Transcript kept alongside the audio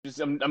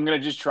I'm gonna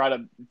just try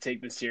to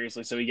take this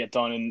seriously so we get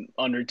done in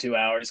under 2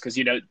 hours because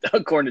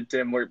according to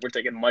Tim, we're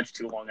taking much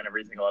too long on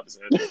every single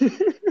episode.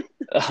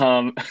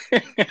 Um,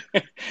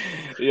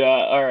 yeah.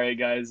 All right,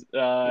 guys.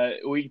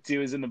 Week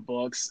 2 is in the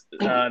books.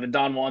 The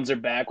Don Juans are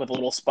back with a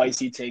little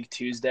spicy take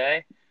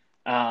Tuesday.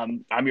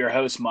 I'm your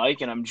host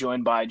Mike, and I'm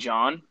joined by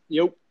John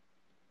Yep.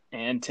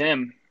 and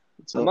Tim.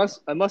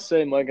 I must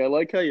say, Mike, I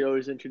like how you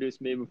always introduce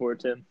me before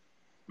Tim.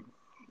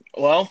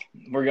 Well,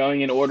 we're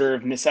going in order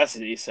of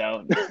necessity,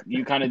 so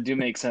you kind of do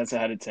make sense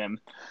ahead of Tim.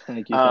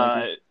 Thank you.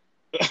 Uh,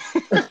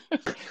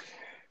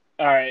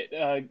 all right,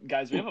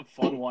 guys, we have a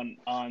fun one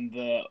on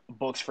the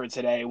books for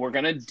today. We're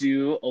gonna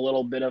do a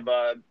little bit of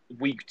a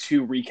week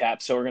 2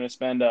 recap. So we're gonna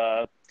spend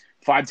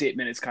 5 to 8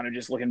 minutes kind of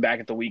just looking back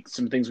at the week,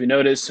 some things we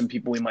noticed, some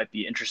people we might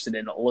be interested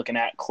in looking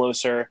at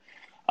closer.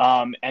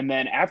 And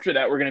then after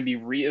that, we're going to be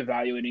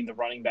reevaluating the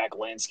running back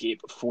landscape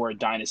for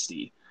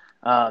Dynasty.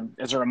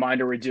 As a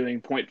reminder, we're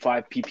doing 0.5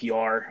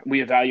 PPR.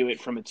 We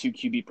evaluate from a 2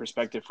 QB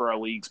perspective for our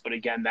leagues, but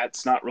again,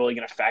 that's not really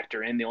going to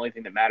factor in. The only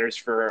thing that matters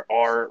for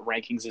our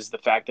rankings is the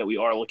fact that we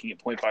are looking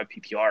at 0.5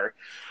 PPR,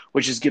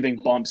 which is giving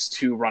bumps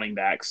to running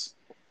backs.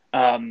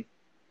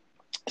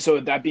 So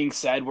with that being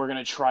said, we're going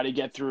to try to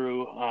get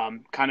through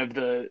kind of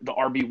the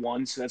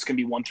RB1. So that's going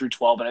to be 1 through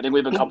 12. And I think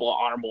we have a couple of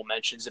honorable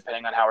mentions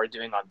depending on how we're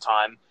doing on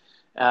time.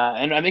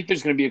 And I think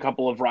there's going to be a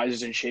couple of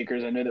risers and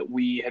shakers. I know that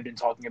we had been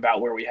talking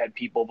about where we had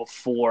people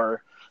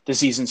before the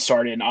season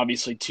started, and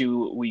obviously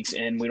 2 weeks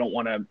in, we don't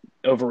want to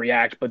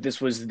overreact, but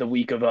this was the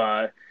week of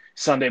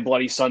Sunday,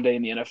 Bloody Sunday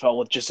in the NFL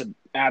with just an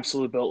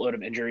absolute boatload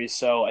of injuries.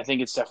 So I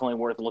think it's definitely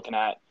worth looking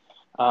at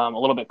a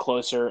little bit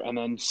closer and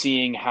then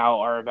seeing how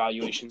our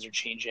evaluations are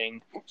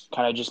changing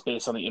kind of just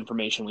based on the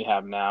information we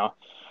have now.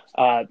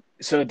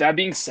 So with that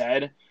being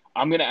said,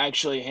 I'm going to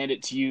actually hand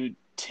it to you,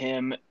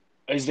 Tim.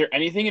 Is there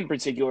anything in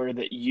particular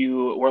that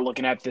you were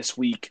looking at this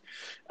week,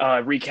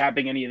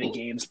 recapping any of the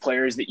games,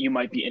 players that you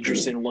might be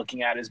interested in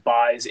looking at as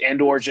buys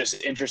and or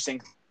just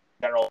interesting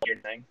general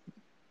thing?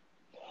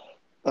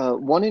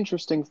 One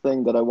interesting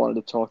thing that I wanted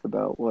to talk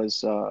about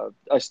was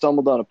I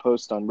stumbled on a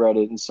post on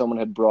Reddit and someone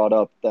had brought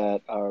up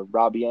that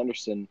Robbie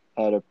Anderson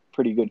had a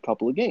pretty good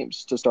couple of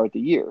games to start the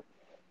year.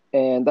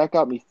 And that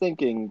got me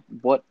thinking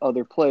what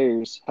other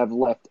players have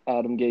left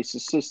Adam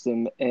Gase's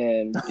system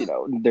and,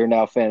 they're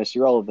now fantasy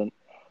relevant.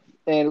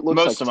 And it looks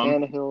Most like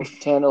of them.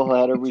 Tannehill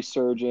had a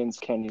resurgence,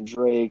 Kenyon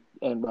Drake,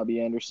 and Robbie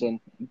Anderson.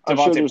 I'm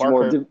sure Devontae there's Parker.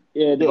 more.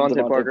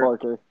 Devontae Parker.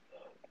 Parker.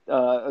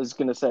 I was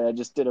going to say, I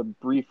just did a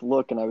brief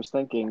look, and I was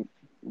thinking,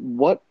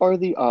 what are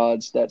the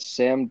odds that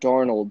Sam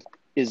Darnold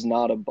is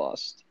not a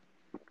bust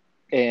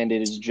and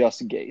it is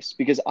just Gase?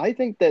 Because I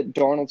think that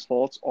Darnold's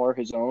faults are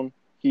his own.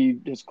 He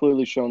has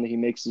clearly shown that he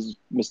makes his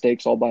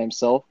mistakes all by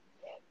himself,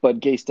 but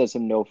Gase does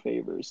him no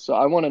favors. So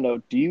I want to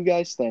know, do you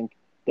guys think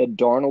that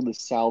Darnold is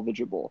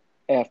salvageable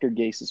after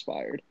Gase is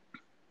fired?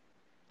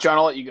 John,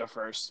 I'll let you go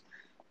first.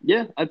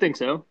 Yeah, I think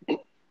so.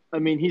 I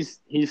mean, he's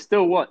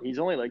still what? He's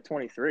only like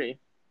 23,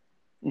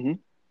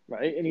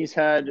 right? And he's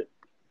had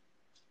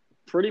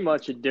pretty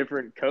much a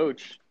different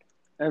coach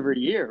every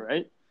year,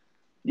 right?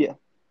 Yeah.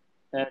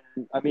 And,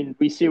 I mean,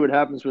 we see what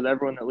happens with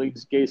everyone that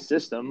leads Gase's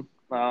system.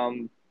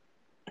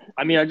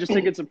 I mean, I just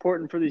think it's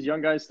important for these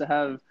young guys to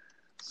have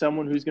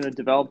someone who's going to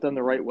develop them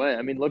the right way.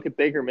 I mean, look at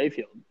Baker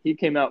Mayfield. He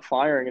came out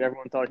firing and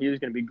everyone thought he was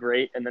going to be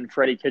great, and then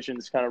Freddie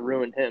Kitchens kind of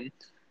ruined him.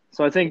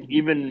 So I think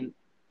even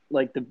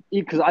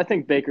because I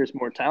think Baker's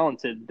more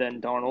talented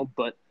than Darnold,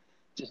 but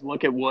just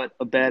look at what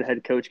a bad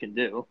head coach can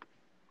do.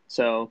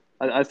 So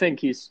I think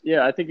he's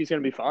going to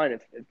be fine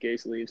if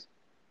Gase leaves.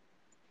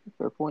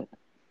 Fair point.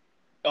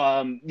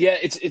 Yeah,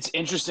 it's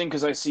interesting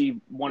because I see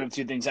one of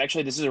two things.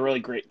 Actually, this is a really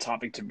great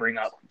topic to bring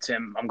up,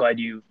 Tim. I'm glad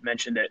you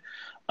mentioned it.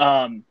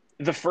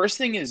 The first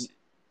thing is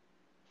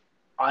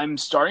I'm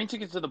starting to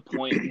get to the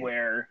point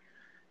where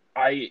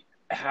I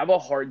have a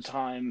hard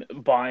time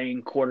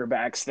buying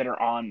quarterbacks that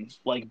are on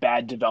like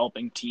bad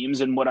developing teams.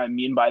 And what I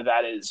mean by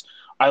that is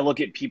I look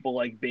at people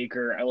like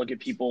Baker, I look at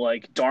people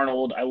like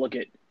Darnold, I look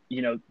at,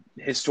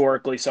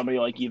 historically somebody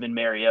like even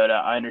Mariota.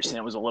 I understand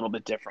it was a little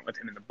bit different with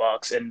him in the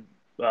Bucks and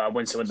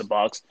Winston with the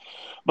Bucks.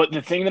 But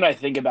the thing that I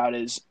think about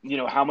is,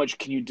 how much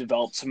can you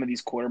develop some of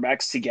these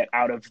quarterbacks to get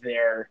out of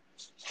their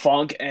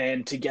funk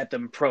and to get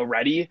them pro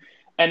ready?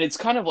 And it's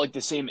kind of like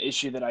the same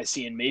issue that I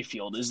see in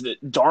Mayfield is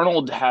that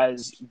Darnold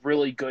has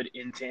really good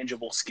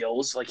intangible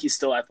skills. Like he's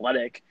still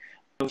athletic.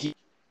 He's a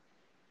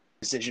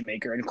decision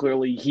maker, and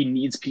clearly he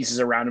needs pieces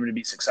around him to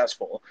be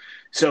successful.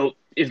 So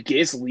if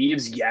Gase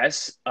leaves,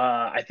 yes,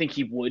 I think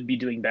he would be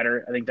doing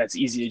better. I think that's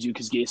easy to do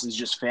because Gase is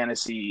just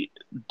fantasy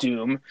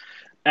doom.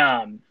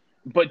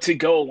 But to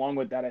go along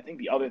with that, I think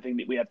the other thing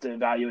that we have to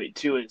evaluate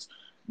too is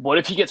what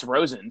if he gets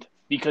Rosened?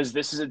 Because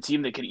this is a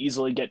team that could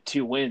easily get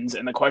 2 wins.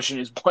 And the question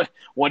is,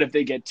 what if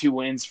they get 2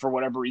 wins for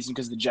whatever reason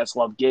because the Jets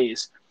love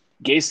Gase?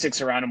 Gase sticks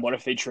around, and what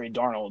if they trade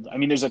Darnold? I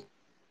mean, there's a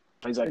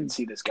ways I can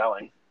see this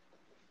going.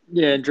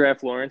 Yeah, and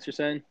draft Lawrence, you're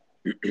saying?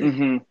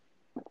 Mm-hmm.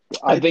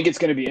 I think it's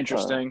going to be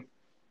interesting.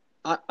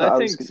 I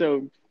think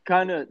so.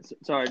 Kind of.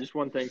 Sorry, just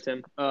one thing,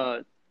 Tim.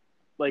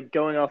 Like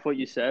going off what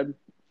you said,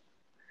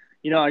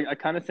 I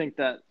kind of think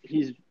that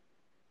he's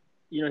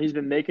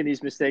been making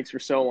these mistakes for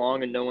so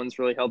long and no one's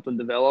really helped him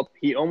develop.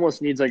 He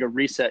almost needs like a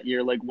reset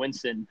year like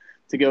Winston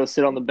to go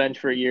sit on the bench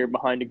for a year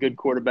behind a good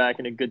quarterback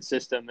and a good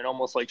system and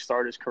almost like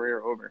start his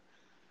career over.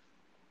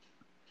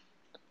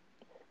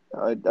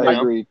 I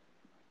agree.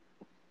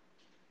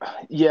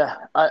 Yeah,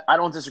 I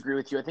don't disagree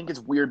with you. I think it's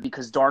weird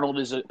because Darnold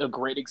is a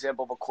great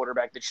example of a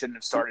quarterback that shouldn't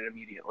have started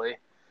immediately.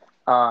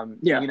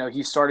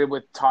 He started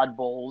with Todd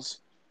Bowles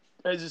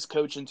as his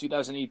coach in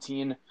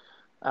 2018.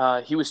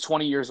 He was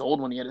 20 years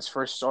old when he had his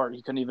first start.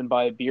 He couldn't even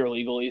buy a beer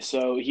legally,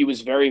 so he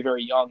was very,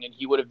 very young, and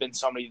he would have been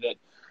somebody that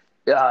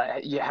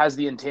has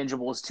the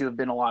intangibles to have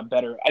been a lot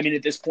better. I mean,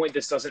 at this point,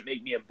 this doesn't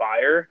make me a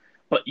buyer,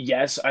 but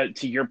yes,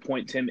 to your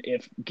point, Tim,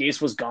 if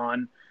Gase was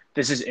gone,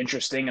 this is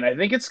interesting, and I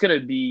think it's going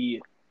to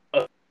be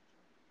a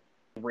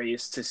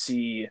race to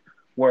see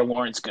where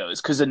Lawrence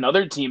goes. Because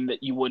another team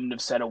that you wouldn't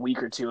have said a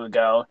week or two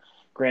ago,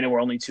 granted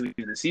we're only 2 weeks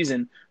into the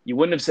season, you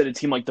wouldn't have said a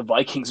team like the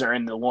Vikings are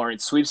in the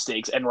Lawrence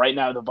sweepstakes, and right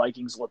now the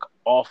Vikings look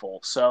awful.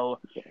 So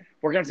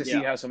we're going to have to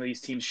see how some of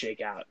these teams shake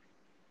out.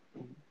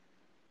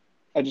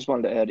 I just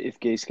wanted to add,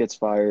 if Gase gets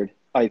fired,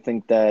 I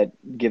think that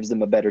gives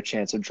them a better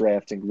chance of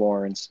drafting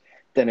Lawrence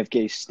than if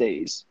Gase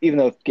stays. Even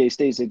though if Gase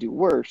stays, they do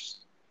worse.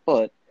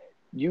 But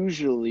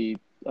usually,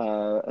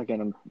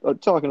 again, I'm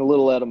talking a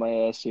little out of my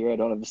ass here. I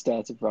don't have the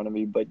stats in front of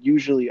me, but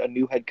usually a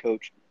new head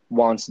coach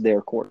wants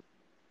their quarterback.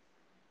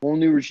 A whole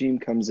new regime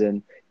comes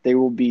in, there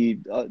will be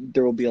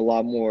a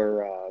lot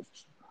more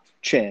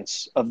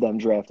chance of them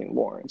drafting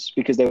Lawrence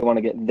because they want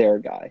to get their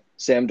guy.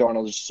 Sam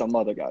Darnold is some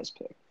other guy's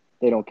pick.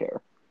 They don't care.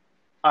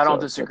 I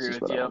don't disagree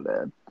with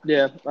you.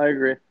 Yeah, I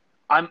agree.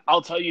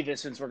 I'll tell you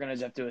this since we're going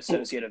to have to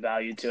associate a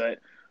value to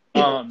it.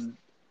 I'm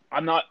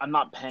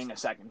not paying a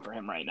second for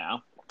him right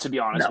now. To be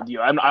honest with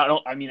you,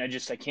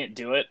 I can't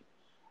do it.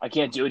 I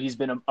can't do it. He's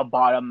been a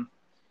bottom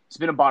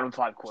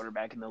 5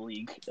 quarterback in the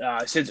league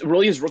since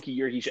really his rookie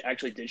year. He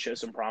actually did show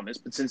some promise,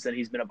 but since then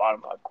he's been a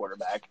bottom 5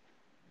 quarterback.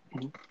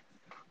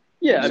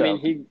 Yeah, so. I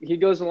mean he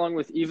goes along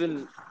with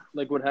even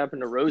like what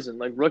happened to Rosen.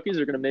 Like rookies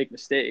are going to make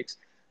mistakes.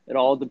 It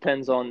all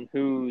depends on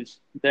who's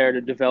there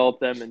to develop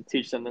them and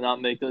teach them to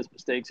not make those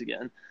mistakes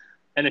again.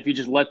 And if you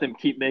just let them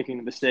keep making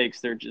the mistakes,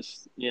 they're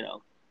just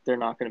they're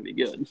not going to be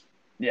good.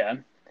 Yeah.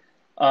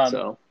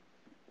 So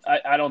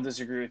I don't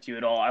disagree with you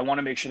at all. I want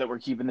to make sure that we're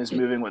keeping this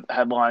moving with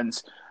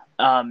headlines.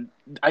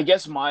 I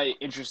guess my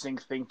interesting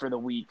thing for the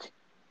week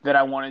that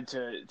I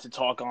wanted to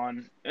talk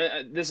on,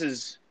 this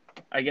is,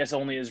 I guess,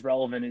 only as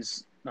relevant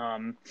as,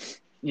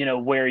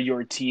 where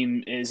your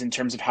team is in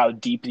terms of how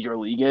deep your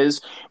league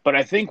is. But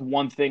I think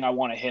one thing I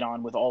want to hit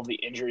on with all the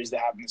injuries that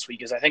happened this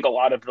week is I think a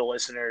lot of the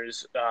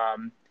listeners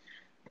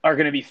are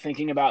going to be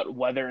thinking about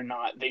whether or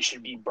not they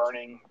should be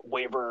burning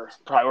waiver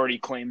priority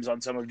claims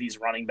on some of these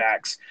running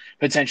backs,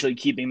 potentially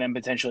keeping them,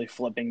 potentially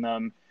flipping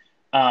them.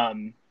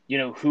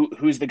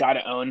 Who's the guy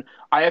to own?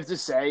 I have to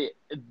say,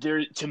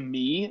 to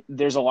me,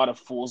 there's a lot of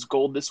fool's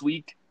gold this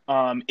week.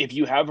 If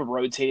you have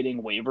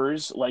rotating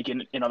waivers, like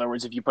in other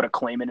words, if you put a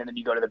claim in and then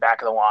you go to the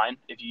back of the line,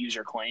 if you use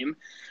your claim,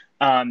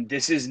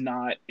 this is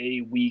not a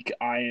week.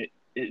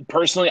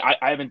 Personally, I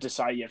haven't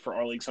decided yet for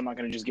our league, so I'm not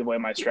going to just give away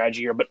my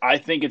strategy here, but I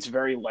think it's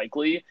very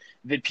likely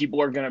that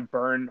people are going to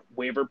burn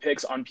waiver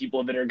picks on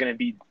people that are going to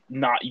be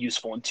not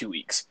useful in 2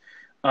 weeks.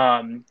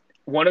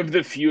 One of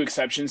the few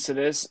exceptions to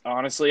this,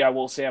 honestly, I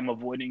will say I'm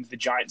avoiding the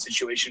Giants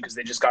situation because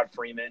they just got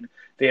Freeman.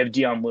 They have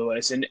Dion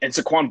Lewis, and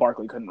Saquon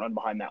Barkley couldn't run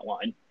behind that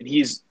line. And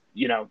he's,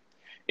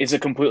 it's a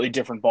completely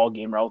different ball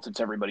game relative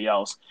to everybody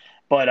else.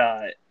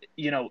 But,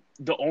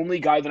 the only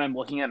guy that I'm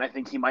looking at, and I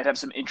think he might have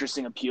some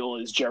interesting appeal,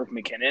 is Jerick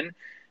McKinnon.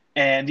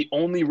 And the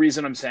only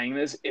reason I'm saying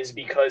this is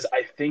because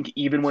I think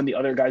even when the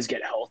other guys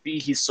get healthy,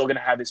 he's still going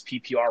to have his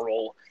PPR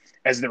role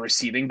as the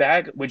receiving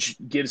back, which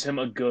gives him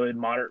a good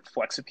moderate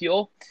flex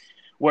appeal.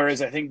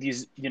 Whereas I think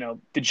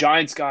the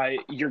Giants guy,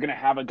 you're going to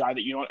have a guy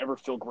that you don't ever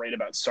feel great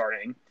about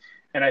starting.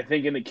 And I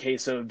think in the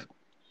case of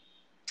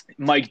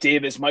Mike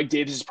Davis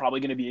is probably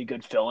going to be a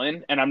good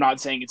fill-in. And I'm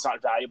not saying it's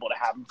not valuable to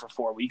have him for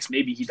 4 weeks.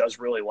 Maybe he does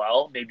really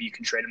well. Maybe you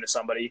can trade him to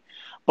somebody.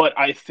 But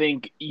I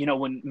think,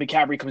 when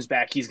McCaffrey comes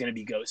back, he's going to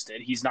be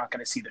ghosted. He's not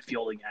going to see the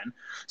field again.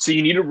 So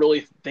you need to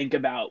really think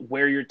about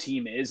where your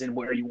team is and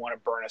where you want to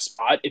burn a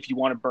spot if you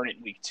want to burn it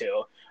in week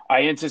 2.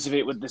 I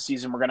anticipate with the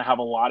season we're going to have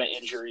a lot of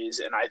injuries,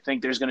 and I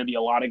think there's going to be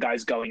a lot of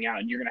guys going out,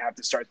 and you're going to have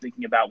to start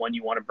thinking about when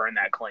you want to burn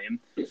that claim.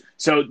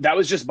 So that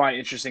was just my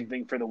interesting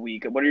thing for the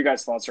week. What are your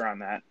guys' thoughts around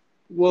that?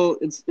 Well,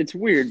 it's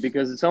weird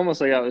because it's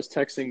almost like I was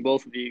texting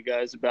both of you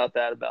guys about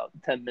that about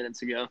 10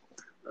 minutes ago.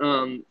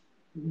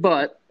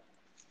 But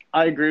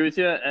I agree with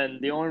you, and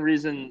the only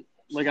reason,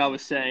 like I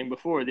was saying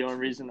before, the only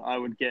reason I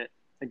would get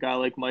a guy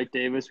like Mike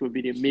Davis would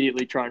be to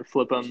immediately try and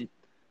flip him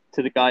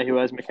to the guy who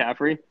has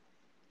McCaffrey.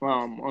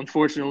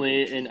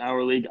 Unfortunately, in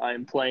our league, I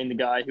am playing the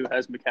guy who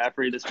has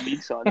McCaffrey this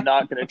week, so I'm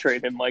not going to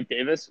trade him Mike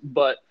Davis.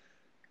 But,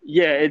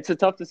 yeah, it's a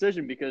tough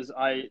decision because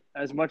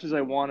as much as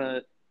I want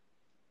to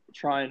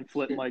try and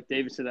flip Mike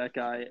Davis to that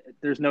guy,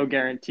 there's no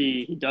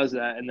guarantee he does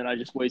that, and then I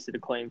just wasted a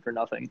claim for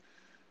nothing.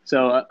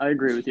 So I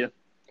agree with you.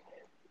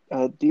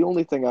 The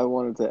only thing I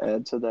wanted to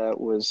add to that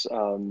was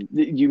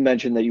you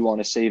mentioned that you want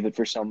to save it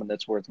for someone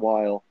that's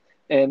worthwhile.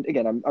 And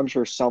again, I'm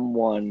sure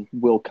someone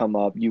will come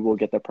up. You will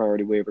get the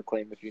priority waiver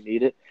claim if you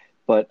need it.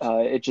 But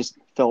it just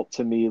felt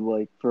to me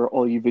like for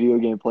all you video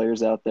game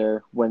players out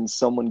there, when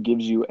someone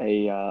gives you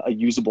a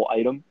usable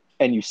item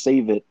and you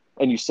save it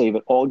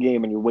all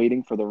game and you're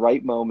waiting for the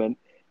right moment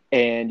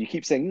and you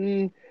keep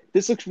saying,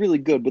 this looks really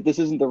good, but this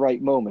isn't the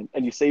right moment.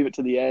 And you save it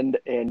to the end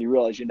and you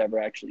realize you never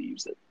actually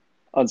used it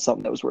on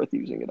something that was worth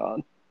using it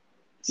on.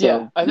 So,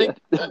 yeah, I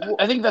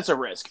think that's a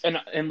risk.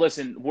 And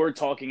listen, we're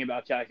talking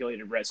about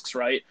calculated risks,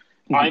 right?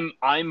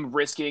 I'm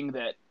risking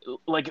that.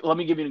 Like, let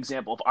me give you an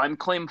example. If I'm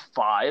claim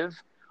 5,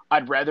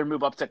 I'd rather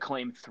move up to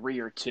claim 3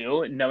 or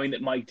 2, knowing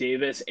that Mike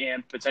Davis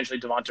and potentially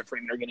Devonta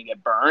Freeman are going to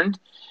get burned,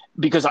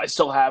 because I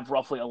still have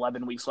roughly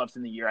 11 weeks left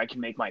in the year. I can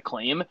make my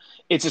claim.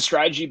 It's a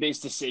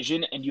strategy-based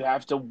decision, and you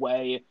have to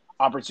weigh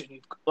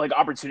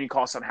opportunity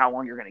costs on how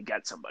long you're going to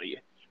get somebody,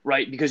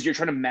 right? Because you're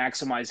trying to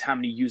maximize how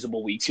many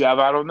usable weeks you have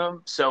out of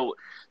them. So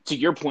to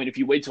your point, if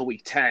you wait till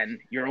week 10,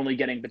 you're only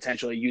getting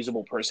potentially a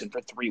usable person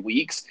for 3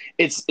 weeks.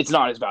 It's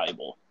not as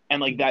valuable.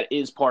 And like that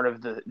is part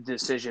of the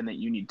decision that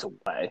you need to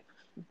weigh.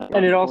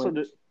 And it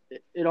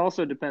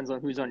also depends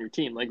on who's on your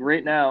team. Like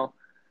right now,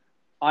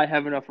 I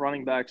have enough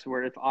running backs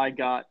where if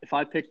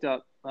I picked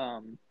up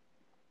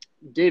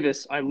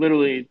Davis,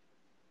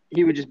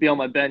 he would just be on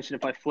my bench, and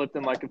if I flipped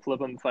him, I could flip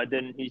him. If I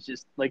didn't,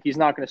 he's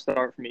not going to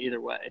start for me either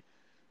way.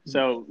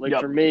 So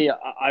for me,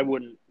 I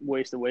wouldn't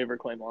waste a waiver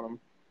claim on him.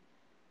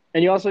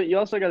 And you also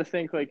got to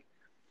think like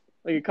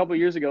a couple of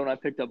years ago when I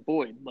picked up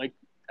Boyd, like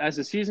as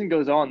the season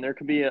goes on, there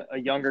could be a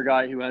younger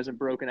guy who hasn't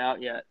broken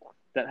out yet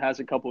that has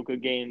a couple of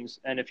good games,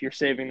 and if you're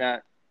saving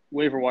that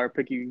waiver wire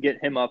pick, you can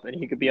get him up and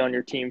he could be on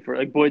your team for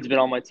like Boyd's been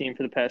on my team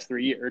for the past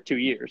 3 years or 2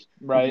 years.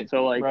 Right.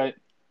 So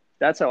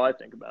that's how I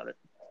think about it.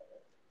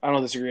 I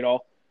don't disagree at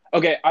all.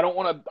 Okay, I don't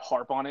want to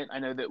harp on it. I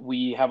know that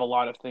we have a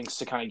lot of things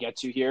to kind of get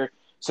to here.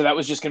 So that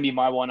was just going to be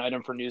my one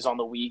item for news on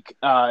the week.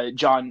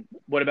 John,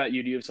 what about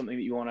you? Do you have something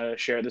that you want to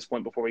share at this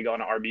point before we go on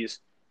to RBs?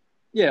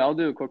 Yeah, I'll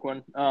do a quick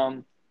one.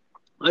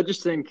 I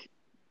just think,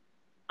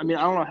 I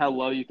don't know how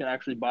low you can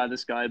actually buy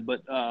this guy,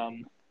 but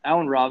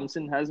Allen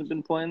Robinson hasn't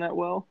been playing that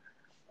well.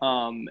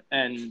 And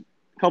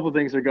a couple of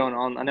things are going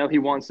on. I know he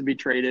wants to be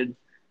traded,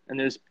 and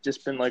there's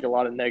just been like a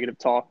lot of negative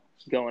talk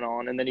going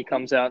on. And then he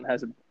comes out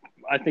and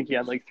I think he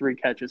had like 3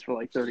 catches for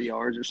like 30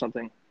 yards or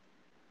something.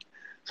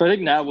 So I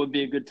think now would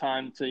be a good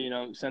time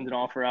to, send an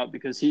offer out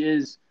because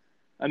he's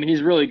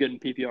really good in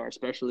PPR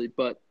especially.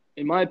 But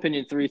in my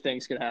opinion, 3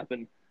 things can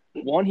happen.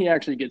 One, he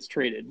actually gets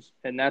traded,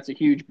 and that's a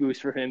huge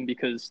boost for him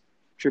because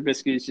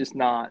Trubisky is just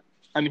not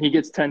 – he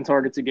gets 10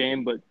 targets a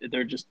game, but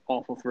they're just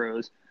awful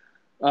throws.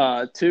 2,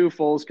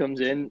 Foles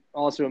comes in,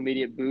 also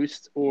immediate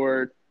boost.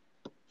 Or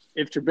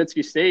if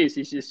Trubisky stays,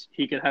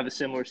 he could have a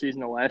similar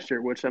season to last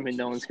year, which,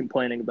 no one's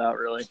complaining about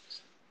really.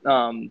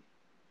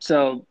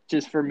 So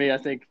just for me, I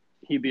think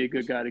he'd be a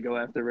good guy to go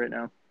after right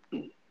now.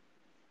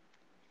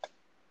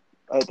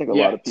 I think a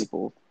lot of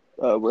people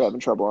were having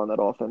trouble on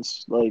that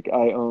offense. Like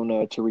I own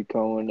Tariq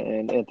Cohen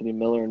and Anthony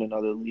Miller in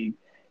another league,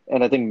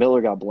 and I think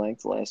Miller got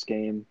blanked last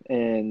game.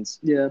 And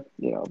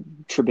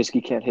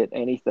Trubisky can't hit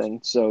anything,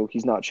 so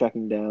he's not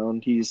checking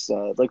down. He's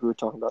like we were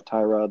talking about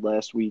Tyrod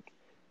last week.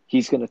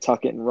 He's going to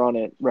tuck it and run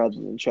it rather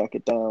than check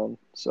it down.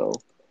 So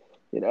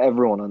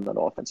everyone on that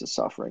offense is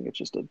suffering. It's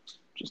just a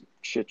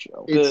shit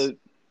show.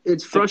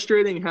 It's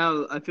frustrating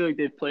how I feel like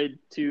they've played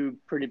 2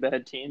 pretty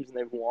bad teams and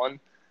they've won.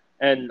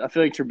 And I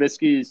feel like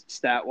Trubisky,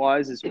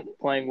 stat-wise, is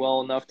playing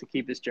well enough to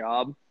keep his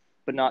job,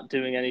 but not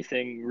doing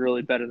anything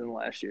really better than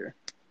last year.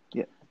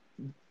 Yeah.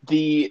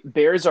 The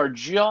Bears are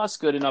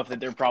just good enough that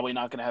they're probably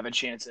not going to have a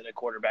chance at a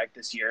quarterback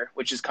this year,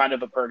 which is kind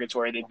of a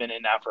purgatory they've been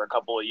in now for a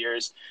couple of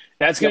years.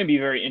 That's going to be a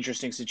very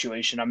interesting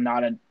situation. I'm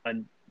not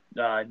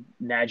a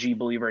Nagy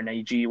believer,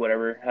 Nagy,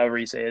 however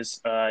you say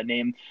his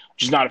name.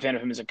 Just not a fan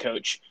of him as a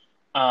coach.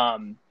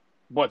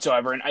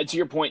 Whatsoever. And to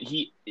your point,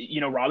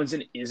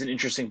 Robinson is an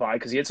interesting buy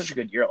because he had such a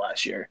good year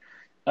last year.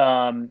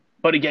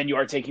 But again, you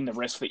are taking the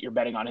risk that you're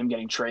betting on him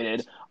getting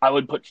traded. I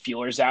would put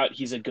feelers out.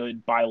 He's a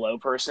good buy low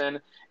person.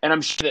 And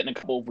I'm sure that in a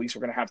couple of weeks,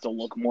 we're going to have to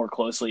look more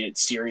closely at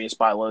serious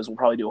buy lows. We'll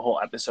probably do a whole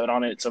episode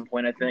on it at some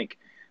point, I think,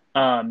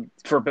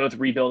 for both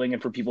rebuilding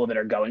and for people that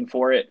are going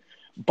for it.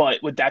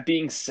 But with that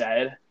being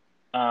said,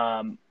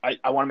 I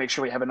want to make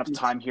sure we have enough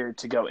time here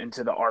to go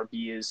into the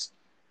RBs.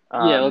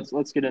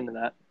 Let's get into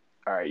that.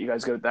 All right, you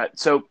guys go with that.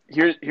 So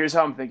here's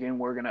how I'm thinking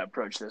we're going to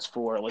approach this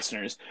for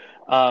listeners.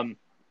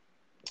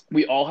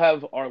 We all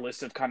have our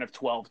list of kind of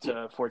 12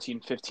 to 14,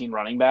 15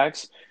 running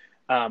backs.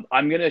 I'm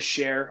going to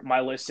share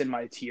my list in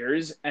my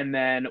tiers, and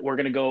then we're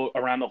going to go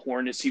around the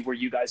horn to see where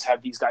you guys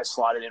have these guys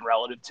slotted in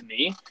relative to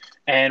me,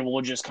 and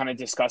we'll just kind of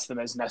discuss them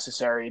as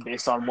necessary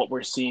based on what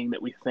we're seeing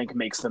that we think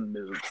makes them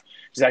move.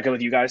 Does that go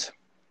with you guys?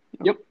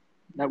 Yep,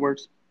 that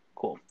works.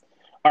 Cool.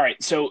 All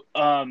right, so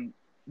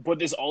what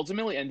this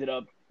ultimately ended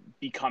up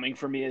becoming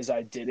for me as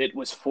I did it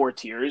was 4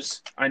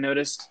 tiers, I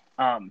noticed.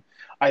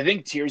 I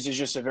think tiers is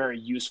just a very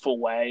useful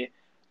way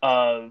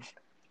of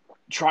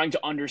trying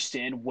to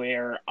understand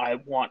where I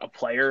want a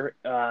player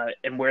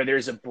and where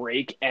there's a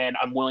break and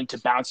I'm willing to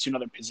bounce to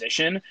another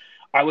position,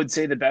 I would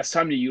say the best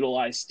time to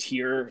utilize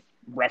tier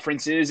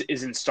references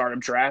is in startup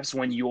drafts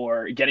when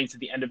you're getting to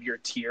the end of your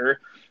tier.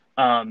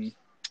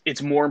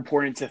 It's more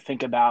important to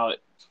think about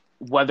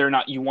whether or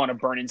not you want to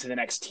burn into the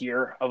next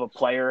tier of a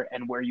player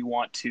and where you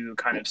want to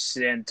kind of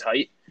stand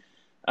tight.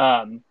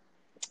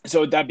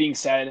 So with that being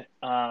said,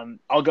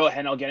 I'll go ahead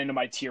and I'll get into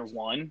my tier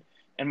one.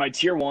 And my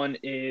tier one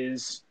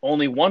is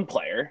only one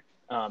player.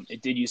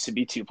 It did used to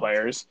be two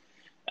players.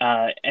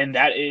 And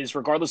that is,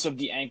 regardless of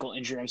the ankle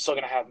injury, I'm still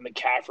going to have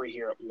McCaffrey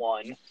here at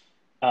one.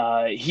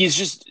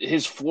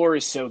 His floor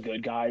is so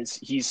good, guys.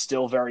 He's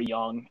still very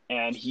young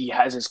and he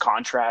has his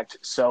contract.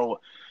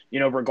 So,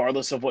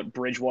 regardless of what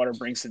Bridgewater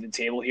brings to the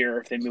table here,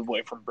 if they move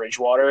away from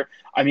Bridgewater,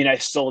 I mean, I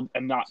still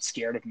am not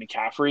scared of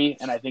McCaffrey,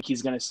 and I think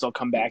he's going to still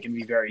come back and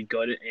be very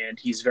good, and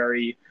he's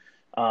very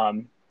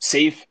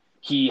safe.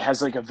 He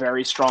has like a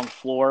very strong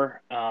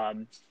floor.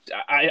 There's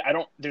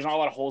not a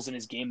lot of holes in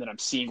his game that I'm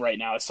seeing right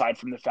now, aside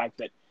from the fact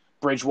that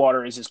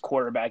Bridgewater is his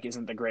quarterback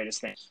isn't the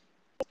greatest thing.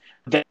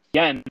 Then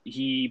again,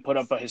 he put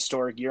up a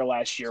historic year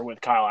last year with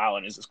Kyle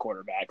Allen as his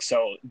quarterback,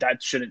 so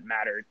that shouldn't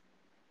matter.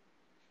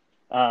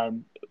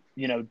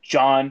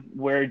 John,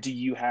 where do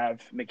you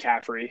have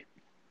McCaffrey?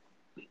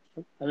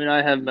 I mean,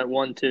 I have him at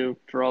 1, too,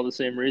 for all the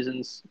same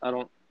reasons. I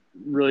don't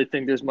really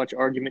think there's much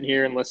argument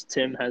here unless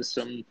Tim has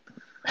some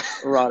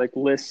erotic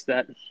list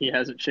that he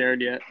hasn't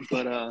shared yet.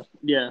 But,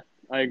 yeah,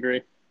 I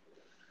agree.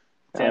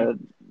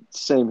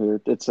 Same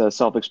here. It's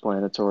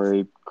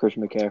self-explanatory.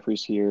 Christian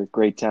McCaffrey's here.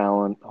 Great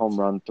talent, home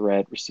run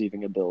threat,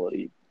 receiving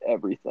ability,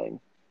 everything.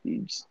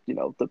 He's,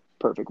 the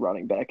perfect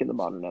running back in the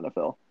modern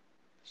NFL.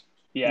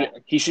 Yeah,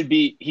 he should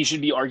be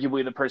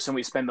arguably the person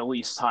we spend the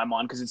least time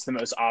on because it's the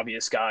most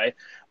obvious guy.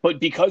 But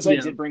because I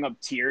did bring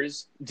up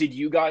tiers, did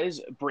you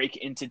guys break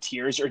into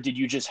tiers or did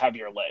you just have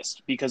your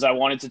list? Because I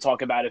wanted to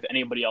talk about if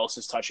anybody else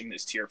is touching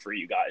this tier for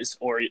you guys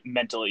or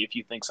mentally if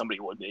you think somebody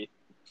would be.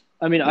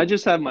 I mean, I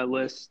just have my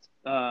list.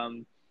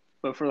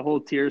 But for the whole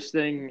tiers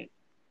thing,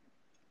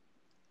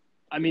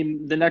 I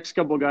mean, the next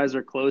couple of guys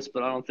are close,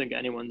 but I don't think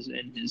anyone's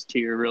in his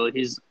tier, really.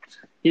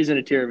 He's in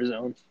a tier of his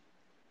own.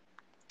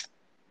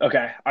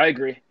 Okay, I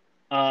agree.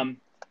 And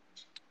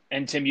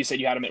Tim, you said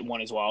you had him at 1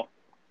 as well.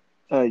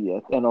 Yeah,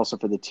 and also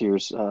for the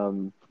tiers.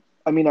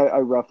 I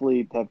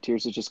roughly have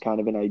tiers as just kind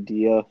of an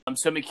idea.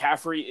 So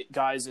McCaffrey,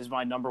 guys, is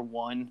my number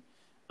 1.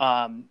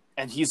 And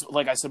he's,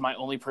 like I said, my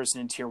only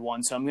person in tier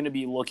 1. So I'm going to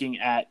be looking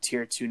at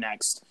tier 2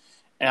 next.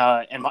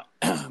 And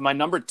my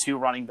number 2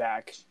 running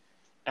back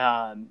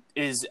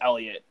is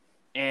Elliott.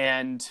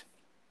 And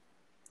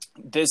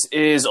this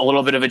is a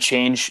little bit of a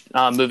change,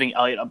 moving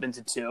Elliott up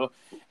into 2.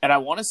 And I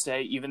want to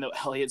say, even though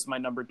Elliott's my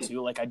number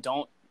 2, like I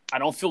don't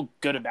feel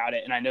good about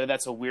it. And I know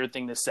that's a weird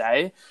thing to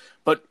say,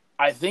 but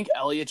I think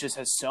Elliott just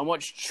has so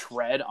much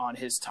tread on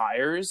his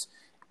tires,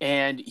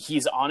 and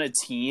he's on a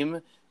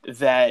team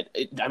that,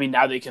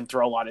 now they can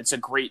throw a lot. It's a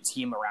great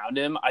team around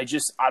him. I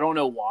don't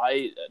know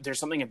why. There's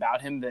something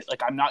about him that,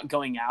 like, I'm not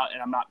going out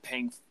and I'm not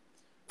paying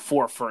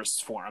 4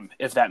 firsts for him,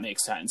 if that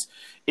makes sense.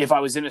 If I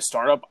was in a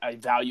startup, I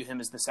value him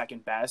as the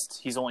second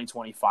best. He's only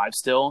 25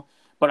 still.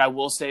 But I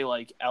will say,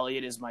 like,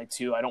 Elliott is my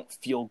 2. I don't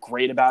feel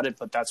great about it,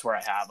 but that's where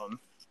I have him.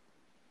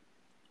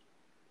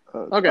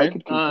 Okay.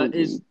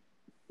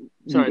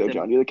 Sorry,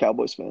 John. You're the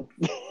Cowboys fan.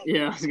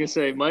 Yeah, I was gonna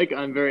say, Mike,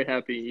 I'm very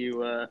happy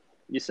you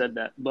said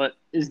that. But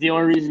is the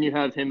only reason you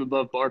have him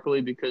above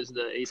Barkley because of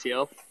the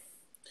ACL?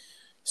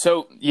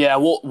 So yeah,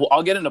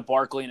 I'll get into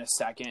Barkley in a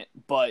second,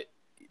 but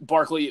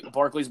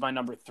Barkley's my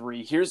number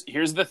 3.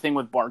 Here's the thing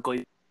with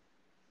Barkley.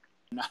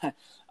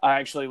 I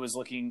actually was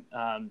looking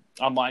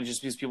online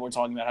just because people were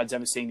talking about how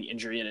devastating the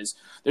injury is.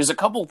 There's a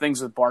couple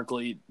things with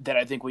Barkley that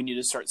I think we need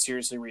to start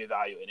seriously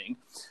reevaluating.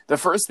 The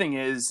first thing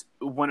is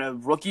when a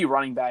rookie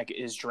running back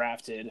is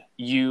drafted,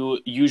 you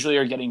usually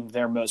are getting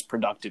their most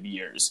productive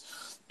years.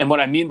 And what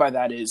I mean by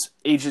that is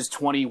ages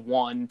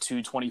 21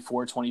 to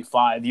 24,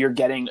 25, you're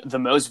getting the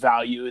most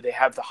value. They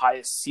have the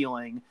highest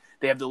ceiling.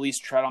 They have the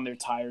least tread on their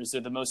tires. They're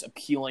the most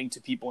appealing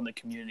to people in the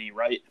community,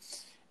 right?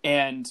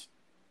 And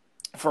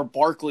for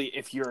Barkley,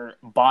 if you're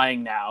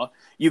buying now,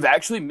 you've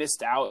actually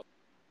missed out,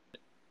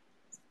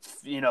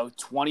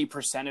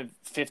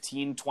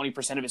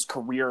 20% of his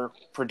career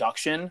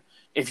production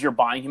if you're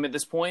buying him at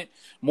this point.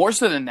 More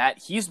so than that,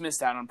 he's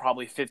missed out on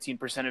probably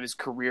 15% of his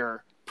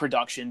career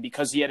production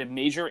because he had a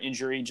major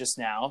injury just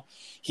now.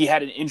 He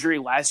had an injury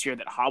last year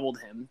that hobbled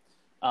him.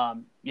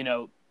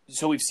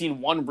 So we've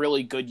seen one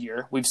really good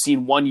year. We've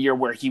seen 1 year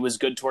where he was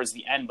good towards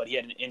the end, but he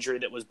had an injury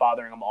that was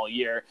bothering him all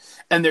year.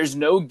 And there's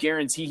no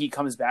guarantee he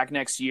comes back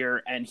next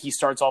year and he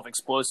starts off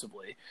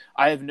explosively.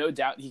 I have no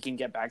doubt he can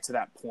get back to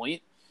that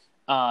point.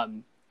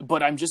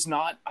 But I'm just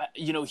not,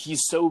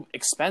 he's so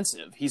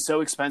expensive. He's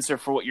so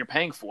expensive for what you're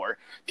paying for.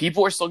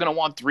 People are still going to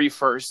want 3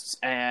 firsts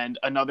and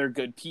another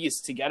good piece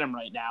to get him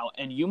right now.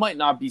 And you might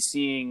not be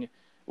seeing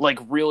like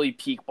really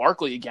peak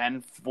Barkley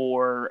again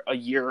for a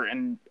year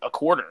and a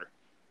quarter.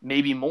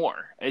 Maybe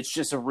more. It's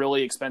just a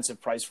really expensive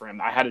price for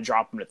him. I had to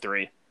drop him to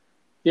 3.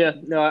 Yeah,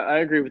 no, I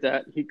agree with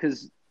that.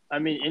 Because I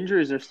mean,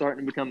 injuries are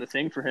starting to become the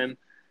thing for him,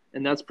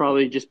 and that's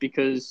probably just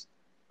because,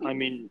 I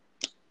mean,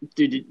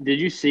 did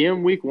you see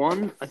him week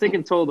one? I think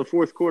until the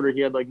fourth quarter,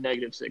 he had like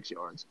 -6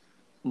 yards.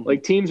 Hmm.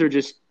 Like teams are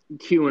just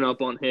queuing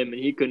up on him,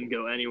 and he couldn't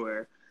go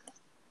anywhere.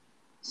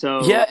 Yeah,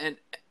 So and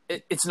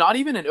it's not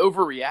even an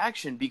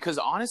overreaction because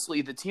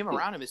honestly, the team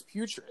around him is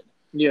putrid.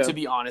 yeah, To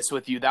be honest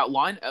with you, that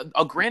line.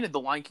 Granted, the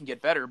line can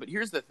get better, but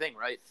here's the thing,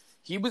 right?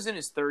 He was in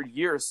his third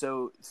year,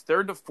 so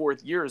third to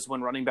fourth year is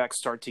when running backs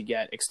start to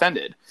get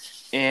extended.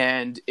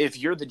 And if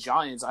you're the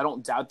Giants, I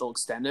don't doubt they'll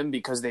extend him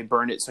because they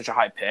burned it such a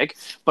high pick.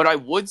 But I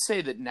would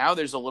say that now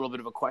there's a little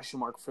bit of a question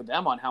mark for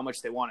them on how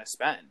much they want to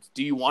spend.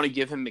 Do you want to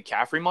give him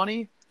McCaffrey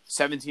money,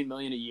 $17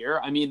 million a year?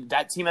 I mean,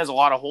 that team has a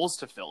lot of holes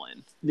to fill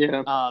in.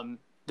 yeah,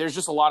 There's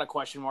just a lot of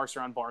question marks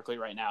around Barkley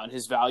right now, and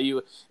his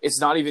value.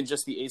 It's not even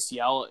just the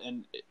ACL,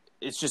 and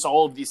it's just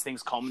all of these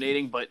things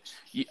culminating. But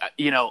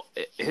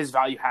his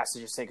value has to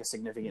just take a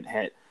significant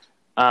hit.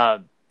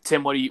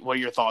 Tim, what are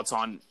your thoughts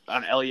on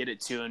Elliott at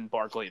 2 and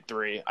Barkley at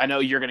 3? I know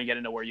you're going to get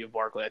into where you have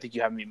Barkley. I think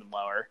you have him even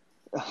lower.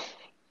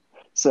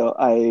 So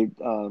I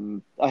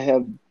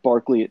have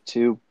Barkley at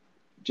 2.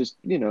 Just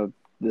the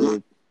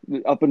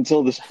up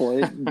until this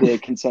point, the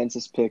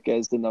consensus pick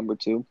as the number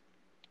 2,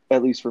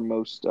 at least for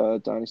most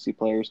dynasty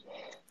players.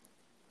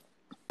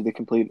 The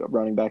complete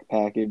running back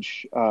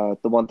package. The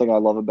one thing I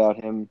love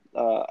about him,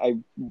 I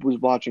was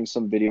watching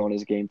some video on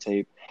his game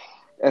tape,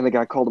 and the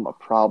guy called him a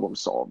problem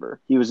solver.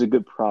 He was a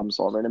good problem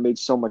solver, and it made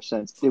so much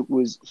sense.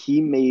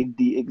 He made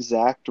the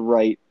exact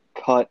right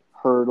cut,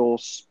 hurdle,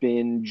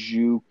 spin,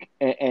 juke,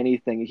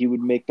 anything. He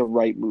would make the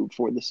right move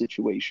for the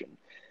situation.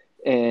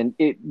 And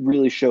it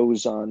really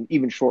shows on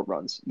even short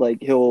runs.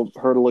 Like he'll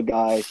hurdle a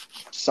guy,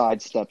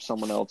 sidestep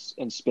someone else,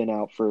 and spin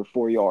out for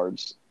 4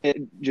 yards.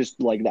 Just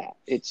like that.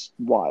 It's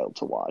wild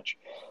to watch.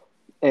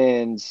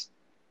 And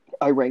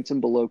I ranked him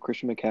below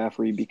Christian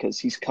McCaffrey because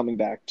he's coming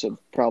back to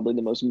probably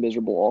the most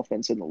miserable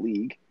offense in the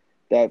league.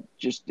 That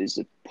just is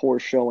a poor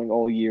showing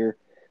all year.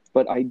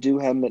 But I do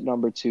have him at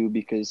number 2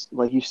 because,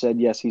 like you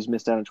said, yes, he's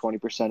missed out on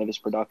 20% of his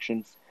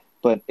production,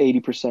 but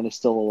 80% is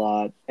still a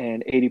lot,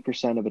 and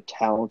 80% of a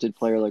talented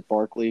player like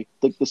Barkley,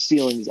 the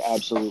ceiling is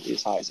absolutely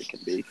as high as it can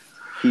be.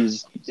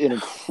 He's an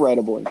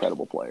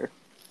incredible player.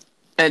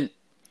 And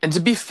to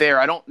be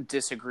fair, I don't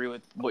disagree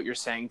with what you're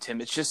saying,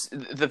 Tim. It's just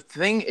the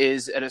thing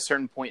is, at a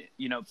certain point,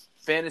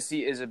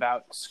 fantasy is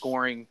about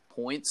scoring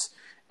points.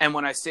 And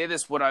when I say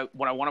this, what I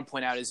want to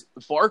point out is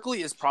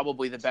Barkley is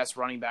probably the best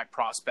running back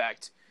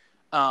prospect.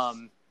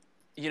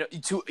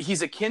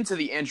 He's akin to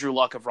the Andrew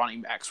Luck of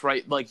running backs,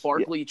 right? Like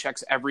Barkley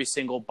checks every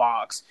single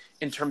box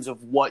in terms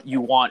of what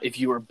you want if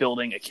you were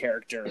building a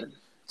character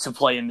to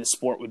play in this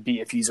sport would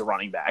be if he's a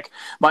running back.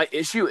 My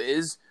issue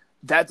is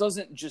that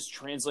doesn't just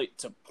translate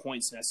to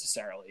points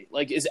necessarily.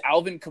 Like, is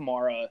Alvin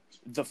Kamara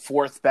the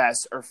 4th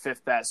best or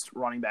 5th best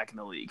running back in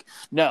the league?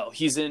 No,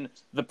 he's in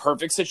the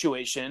perfect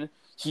situation.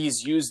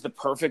 He's used the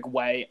perfect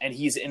way, and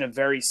he's in a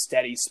very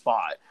steady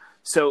spot.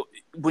 So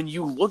when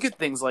you look at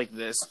things like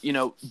this,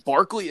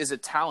 Barkley is a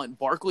talent.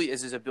 Barkley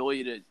is his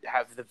ability to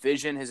have the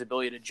vision, his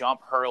ability to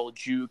jump, hurl,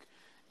 juke,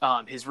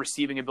 his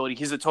receiving ability.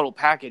 He's a total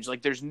package.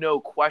 Like, there's no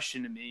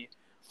question to me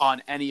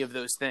on any of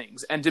those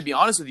things. And to be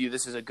honest with you,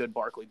 this is a good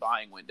Barkley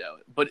buying window.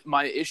 But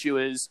my issue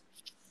is,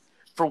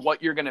 for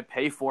what you're going to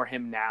pay for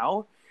him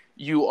now,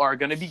 you are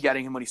going to be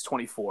getting him when he's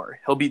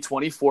 24. He'll be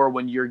 24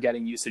 when you're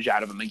getting usage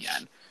out of him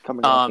again.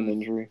 Coming off an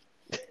injury.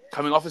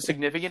 Coming off a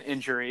significant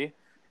injury.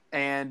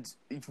 And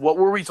what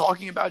were we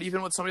talking about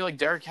even with somebody like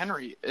Derrick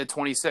Henry at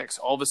 26?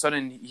 All of a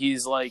sudden,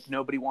 he's like,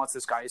 nobody wants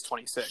this guy. He's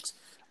 26.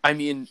 I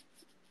mean,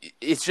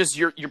 it's just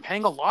you're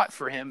paying a lot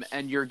for him,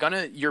 and you're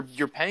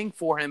paying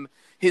for him.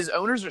 His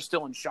owners are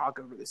still in shock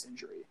over this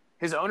injury.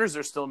 His owners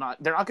are still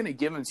not. They're not going to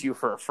give him to you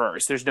for a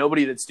first. There's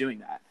nobody that's doing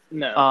that.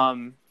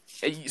 no.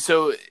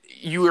 So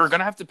you are going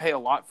to have to pay a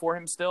lot for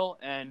him still,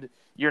 and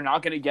you're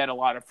not going to get a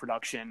lot of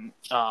production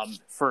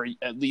for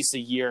at least a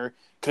year.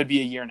 Could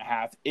be a year and a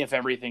half if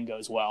everything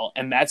goes well.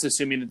 And that's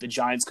assuming that the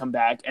Giants come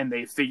back and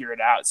they figure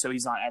it out. So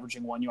he's not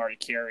averaging 1 yard a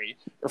carry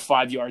or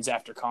 5 yards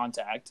after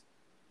contact.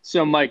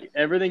 So, Mike,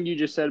 everything you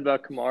just said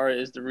about Kamara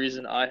is the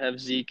reason I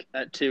have Zeke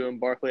at 2 and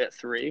Barkley at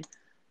 3.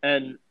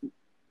 And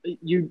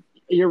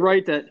you're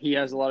right that he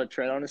has a lot of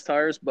tread on his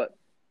tires, but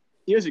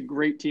he has a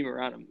great team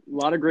around him. A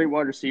lot of great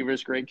wide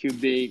receivers, great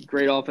QB,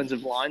 great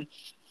offensive line.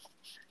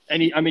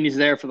 And he's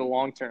there for the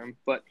long term.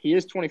 But he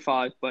is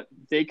 25, but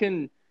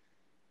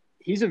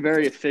he's a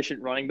very efficient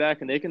running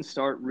back, and they can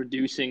start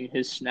reducing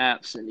his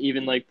snaps and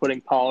even like putting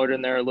Pollard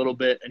in there a little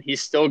bit, and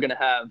he's still going to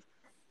have,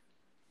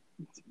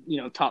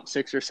 top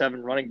 6 or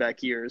 7 running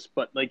back years.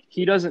 But like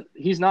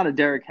he's not a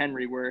Derrick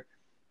Henry where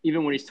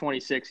even when he's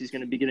 26, he's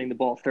going to be getting the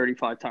ball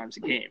 35 times a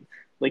game.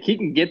 Like he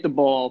can get the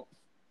ball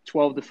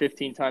 12 to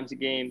 15 times a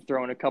game,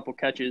 throwing a couple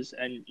catches,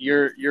 and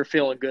you're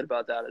feeling good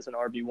about that as an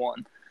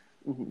RB1.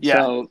 Yeah.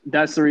 So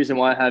that's the reason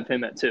why I have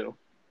him at 2.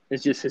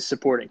 It's just his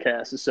supporting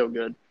cast is so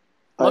good.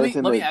 Let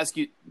me ask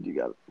you. You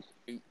got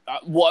it.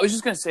 Well, I was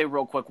just going to say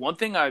real quick, one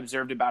thing I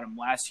observed about him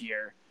last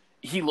year,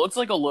 he looked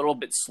like a little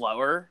bit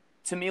slower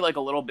to me like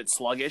a little bit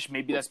sluggish.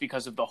 Maybe that's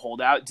because of the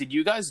holdout. Did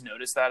you guys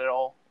notice that at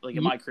all? Like,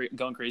 am I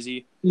going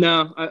crazy?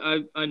 No,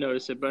 I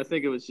noticed it, but I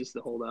think it was just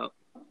the holdout.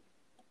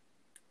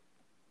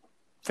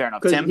 Fair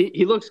enough. Because Tim?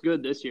 he looks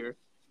good this year,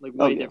 like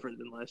way different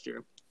than last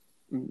year.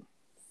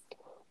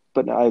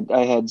 But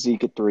I had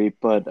Zeke at 3,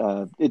 but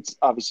it's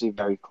obviously a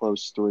very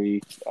close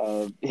 3.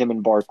 Him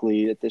and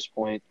Barkley at this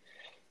point.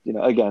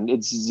 Again,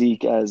 it's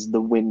Zeke as the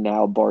win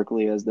now,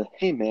 Barkley as the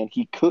hey man,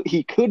 he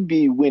could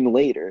be win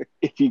later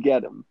if you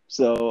get him.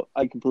 So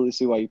I completely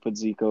see why you put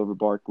Zeke over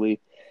Barkley,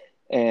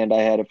 and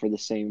I had it for the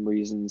same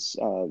reasons.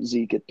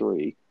 Zeke at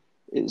 3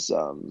 is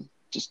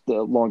just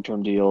the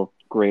long-term deal,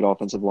 great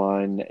offensive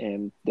line,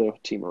 and the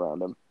team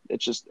around him.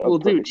 It's just a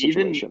perfect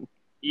situation.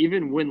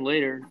 Even win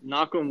later,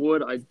 knock on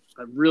wood, I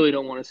really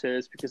don't want to say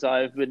this because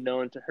I've been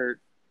known to hurt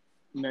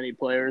many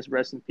players.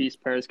 Rest in peace,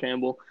 Paris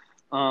Campbell.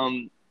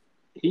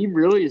 He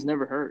really is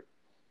never hurt.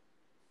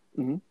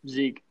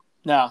 Zeke.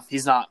 No,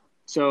 he's not.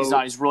 So he's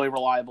not. He's really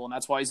reliable, and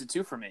that's why he's a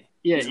 2 for me.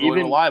 Yeah, he's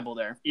really reliable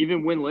there.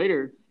 Even win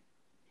later,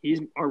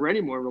 he's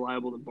already more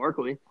reliable than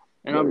Barkley.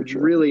 And I'm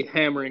really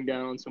hammering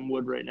down on some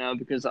wood right now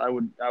because I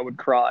would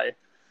cry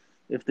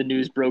if the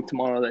news broke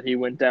tomorrow that he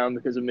went down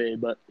because of me.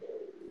 But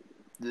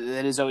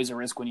it is always a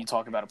risk when you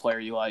talk about a player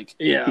you like.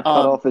 Yeah, he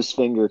cut off his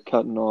finger,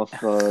 cutting off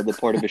the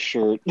part of his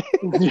shirt.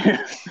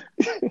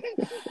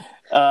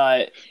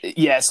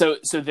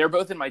 So they're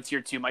both in my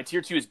tier 2. My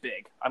tier 2 is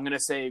big. I'm gonna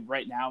say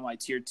right now my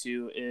tier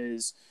 2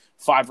 is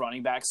 5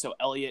 running backs. So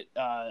Elliott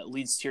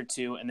leads tier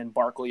 2, and then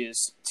Barkley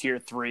is tier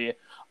 3.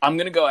 I'm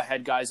gonna go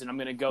ahead, guys, and I'm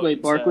gonna go.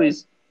 Wait,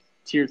 Barkley's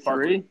tier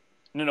 3?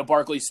 No,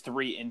 Barkley's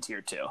 3 in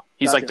tier 2.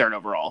 He's like 3rd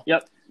overall.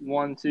 Yep,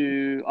 1,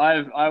 2.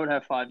 I would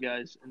have 5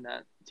 guys in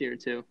that tier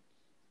 2.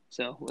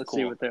 So let's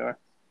see what they are.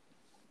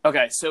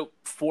 Okay, so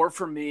 4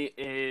 for me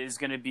is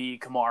going to be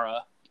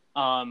Kamara.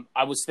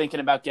 I was thinking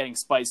about getting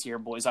spicy here,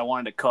 boys. I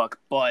wanted to cook,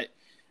 but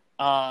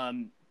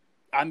I'm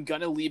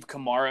going to leave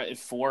Kamara at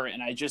 4,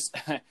 and I just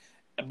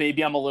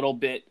maybe I'm a little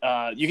bit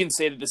you can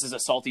say that this is a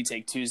salty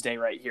take Tuesday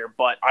right here,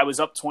 but I was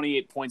up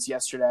 28 points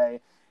yesterday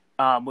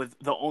with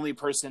the only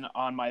person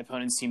on my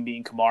opponent's team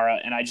being Kamara,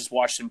 and I just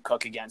watched him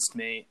cook against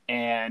me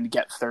and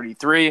get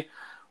 33.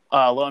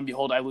 Lo and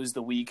behold, I lose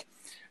the week.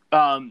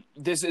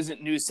 This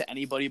isn't news to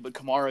anybody, but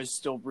Kamara is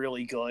still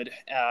really good.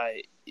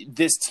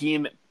 This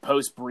team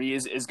post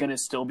Breeze is going to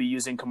still be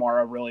using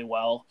Kamara really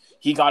well.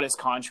 He got his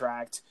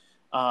contract.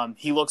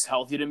 He looks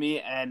healthy to me,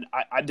 and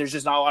there's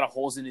just not a lot of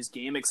holes in his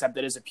game except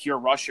that as a pure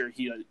rusher,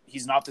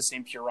 he's not the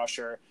same pure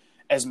rusher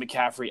as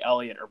McCaffrey,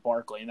 Elliott, or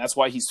Barkley, and that's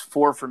why he's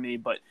 4 for me.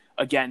 But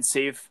again,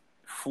 safe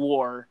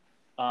floor,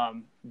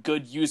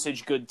 good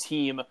usage, good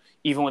team.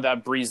 Even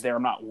without Breeze there,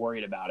 I'm not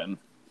worried about him.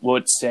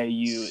 What say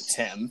you,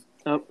 Tim?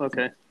 Oh,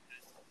 okay.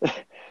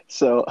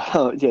 So,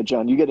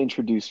 John, you get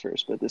introduced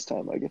first, but this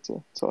time I get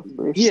to talk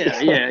first.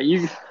 Yeah.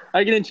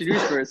 I get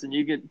introduced first, and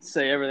you get to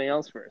say everything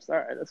else first. All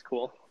right, that's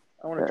cool.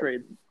 I want to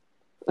trade.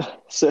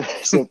 So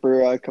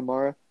for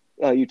Kamara,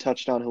 you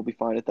touched on he'll be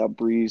fine without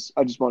Breeze.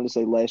 I just wanted to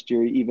say last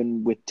year,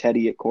 even with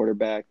Teddy at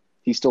quarterback,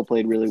 he still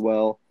played really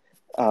well.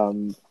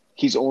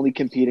 He's only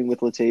competing with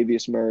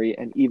Latavius Murray,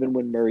 and even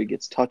when Murray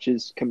gets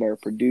touches, Kamara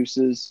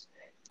produces.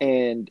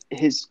 And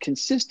his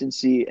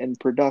consistency and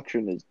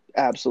production is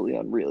absolutely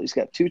unreal. He's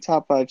got 2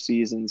 top 5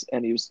 seasons,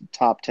 and he was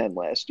top 10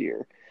 last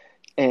year.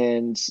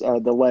 And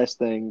the last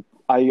thing,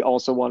 I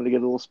also wanted to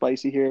get a little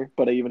spicy here,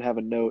 but I even have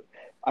a note.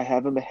 I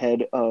have him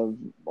ahead of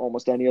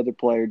almost any other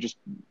player just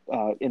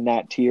in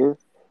that tier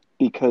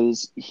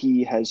because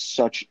he has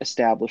such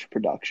established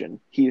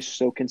production. He is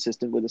so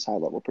consistent with his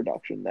high-level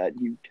production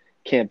that you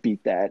can't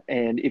beat that.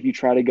 And if you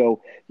try to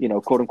go,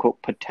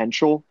 quote-unquote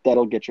potential,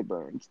 that'll get you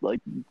burned. Like,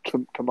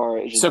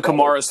 Kamara is just So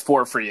Kamara's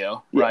 4 for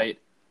you, right?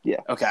 Yeah.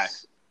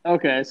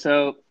 Okay,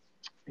 so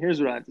here's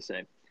what I have to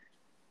say.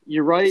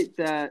 You're right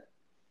that,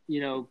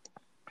 even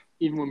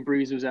when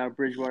Breeze was out,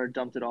 Bridgewater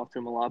dumped it off to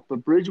him a lot.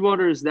 But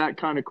Bridgewater is that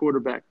kind of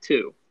quarterback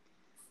too.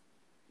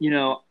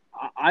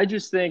 I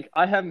just think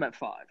I have him at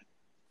 5.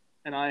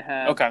 And I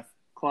have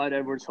Clyde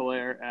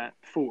Edwards-Helaire at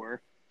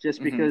 4.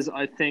 Just because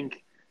I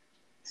think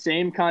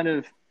same kind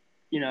of,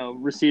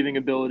 receiving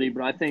ability.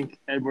 But I think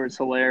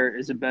Edwards-Helaire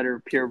is a better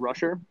pure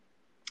rusher.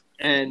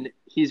 And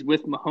he's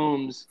with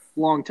Mahomes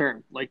long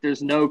term. Like,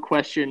 there's no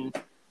question,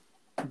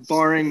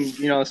 barring,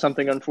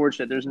 something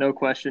unfortunate, there's no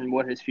question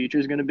what his future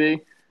is going to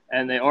be.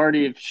 And they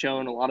already have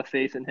shown a lot of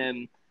faith in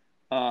him.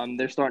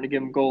 They're starting to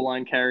give him goal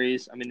line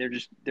carries. I mean,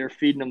 they're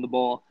feeding him the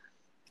ball.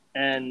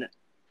 And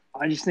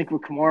I just think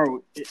with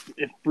Kamara,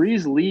 if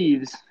Breeze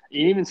leaves,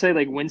 you even say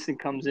like Winston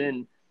comes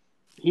in,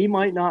 he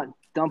might not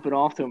dump it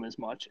off to him as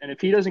much. And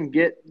if he doesn't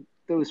get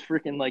those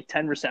freaking like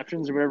 10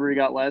 receptions or whatever he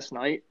got last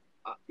night,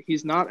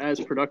 he's not as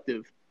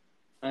productive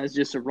as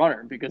just a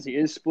runner because he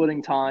is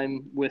splitting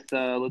time with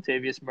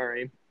Latavius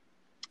Murray.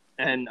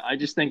 And I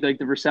just think like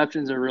the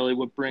receptions are really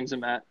what brings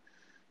him at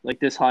like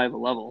this high of a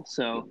level.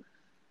 So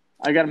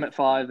I got him at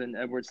 5 and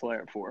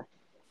Edwards-Helaire at 4.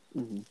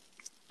 Mm-hmm.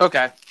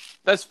 Okay.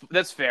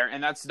 That's fair.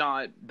 And that's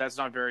not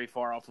very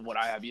far off of what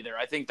I have either.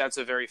 I think that's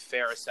a very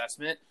fair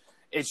assessment.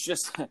 It's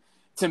just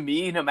to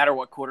me, no matter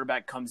what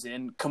quarterback comes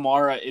in,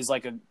 Kamara is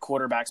like a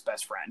quarterback's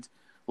best friend.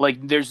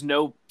 Like, there's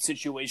no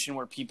situation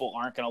where people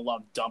aren't going to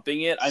love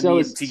dumping it. So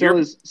is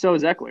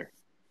Eckler.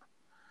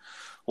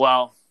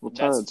 Well,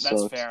 Tyrod that's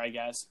sucks. fair, I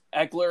guess.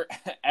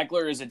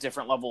 Eckler is a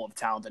different level of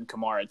talent than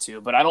Kamara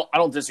too, but I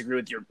don't disagree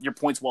with your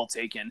point's well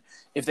taken.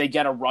 If they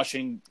get a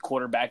rushing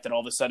quarterback that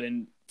all of a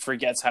sudden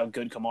forgets how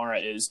good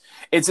Kamara is,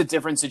 it's a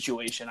different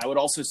situation. I would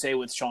also say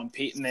with Sean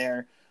Payton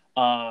there,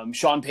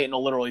 Sean Payton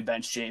will literally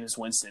bench Jameis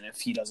Winston if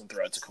he doesn't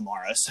throw it to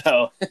Kamara.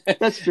 So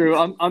that's true.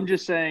 I'm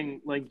just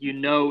saying, like,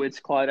 it's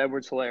Clyde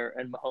Edwards-Helaire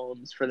and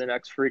Mahomes for the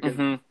next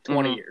freaking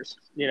 20 years.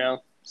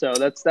 So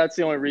that's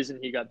the only reason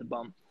he got the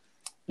bump.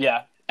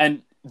 Yeah,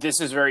 and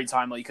this is very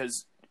timely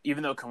because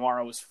even though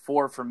Kamara was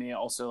 4 for me,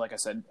 also, like I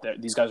said,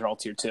 these guys are all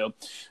tier 2.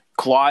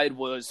 Clyde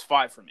was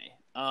 5 for me.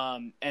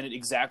 And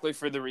exactly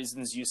for the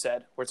reasons you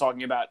said. We're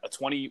talking about a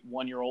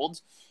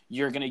 21-year-old.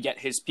 You're going to get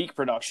his peak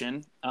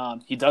production.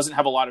 He doesn't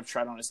have a lot of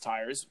tread on his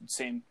tires.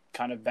 Same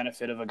kind of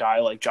benefit of a guy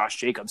like Josh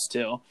Jacobs,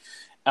 too.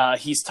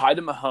 He's tied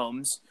to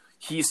Mahomes.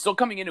 He's still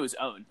coming into his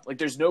own. Like,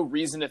 there's no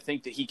reason to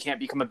think that he can't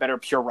become a better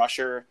pure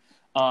rusher.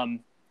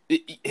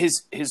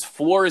 His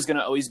floor is going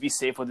to always be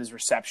safe with his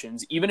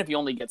receptions, even if he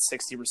only gets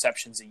 60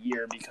 receptions a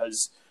year,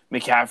 because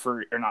Mahomes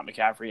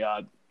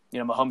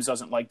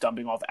doesn't like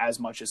dumping off as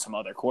much as some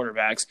other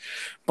quarterbacks.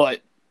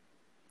 But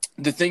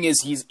the thing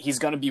is, he's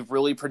going to be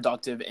really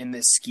productive in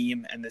this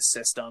scheme and this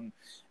system.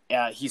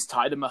 He's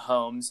tied to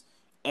Mahomes.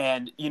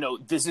 And,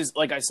 this is,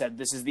 like I said,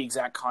 this is the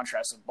exact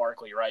contrast of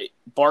Barkley, right?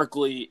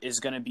 Barkley is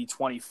going to be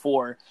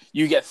 24.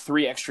 You get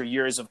 3 extra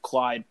years of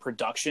Clyde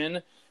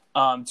production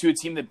to a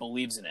team that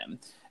believes in him.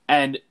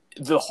 And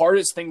the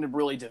hardest thing to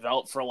really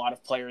develop for a lot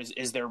of players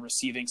is their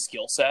receiving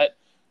skill set.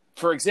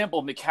 For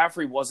example,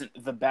 McCaffrey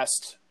wasn't the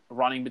best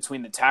running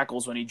between the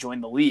tackles when he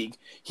joined the league.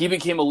 He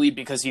became elite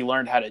because he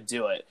learned how to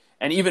do it.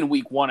 And even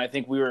week 1, I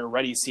think we were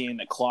already seeing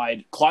that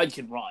Clyde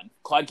can run.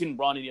 Clyde can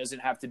run, and he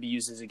doesn't have to be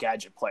used as a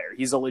gadget player.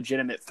 He's a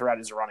legitimate threat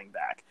as a running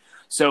back.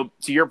 So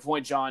to your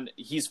point, John,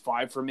 he's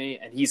 5 for me,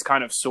 and he's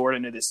kind of soared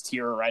into this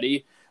tier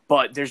already.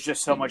 But there's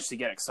just so much to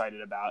get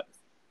excited about.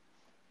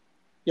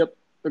 Yep,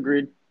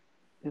 agreed.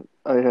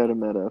 I had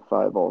him at a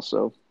 5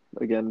 also.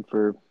 Again,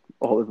 for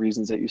all the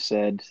reasons that you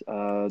said,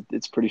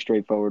 it's pretty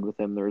straightforward with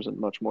him. There isn't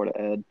much more to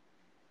add.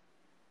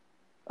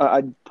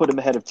 I'd put him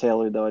ahead of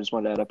Taylor, though. I just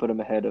wanted to add, I put him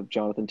ahead of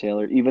Jonathan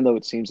Taylor. Even though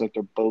it seems like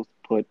they're both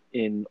put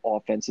in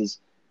offenses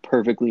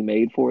perfectly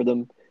made for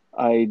them,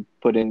 I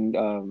put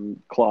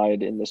in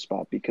Clyde in this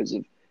spot because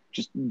of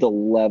just the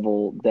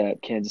level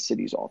that Kansas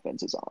City's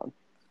offense is on.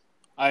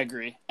 I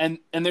agree. And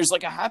there's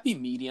like a happy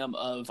medium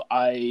of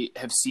I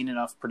have seen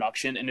enough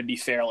production, and to be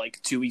fair,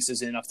 like 2 weeks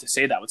isn't enough to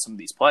say that with some of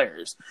these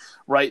players,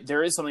 right?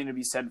 There is something to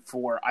be said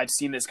for I've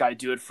seen this guy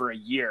do it for a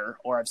year,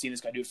 or I've seen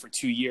this guy do it for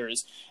 2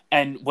 years.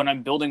 And when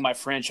I'm building my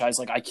franchise,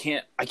 like I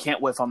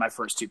can't whiff on my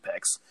first 2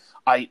 picks.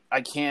 I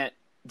can't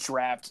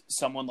draft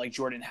someone like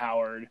Jordan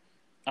Howard,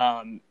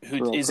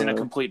 who isn't a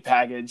complete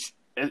package.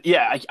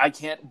 Yeah, I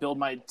can't build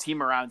my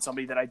team around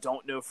somebody that I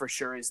don't know for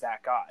sure is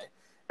that guy.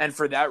 And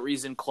for that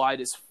reason,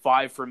 Clyde is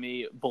 5 for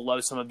me,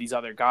 below some of these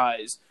other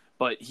guys.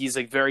 But he's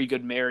a very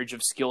good marriage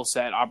of skill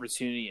set,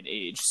 opportunity, and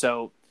age.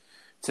 So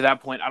to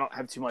that point, I don't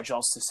have too much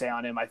else to say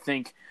on him. I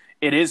think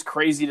it is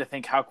crazy to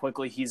think how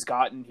quickly he's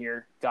gotten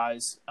here,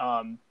 guys.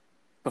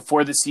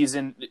 Before the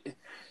season,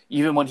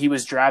 even when he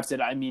was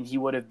drafted, I mean, he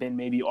would have been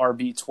maybe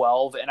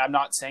RB12. And I'm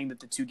not saying that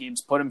the 2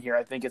 games put him here.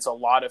 I think it's a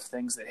lot of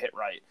things that hit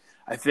right.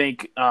 I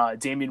think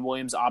Damian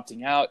Williams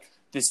opting out,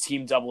 this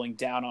team doubling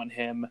down on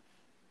him,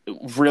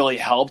 really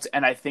helped.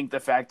 And I think the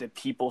fact that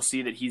people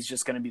see that he's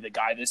just going to be the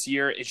guy this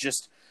year is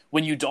just,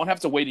 when you don't have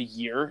to wait a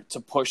year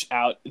to push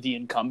out the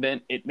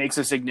incumbent, it makes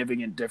a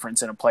significant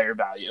difference in a player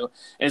value.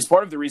 And it's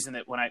part of the reason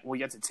that when we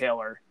get to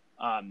Taylor,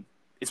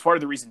 it's part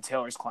of the reason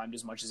Taylor's climbed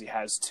as much as he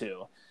has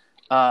too.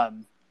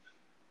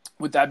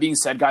 With that being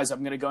said, guys, I'm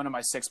going to go into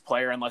my 6th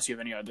player unless you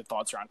have any other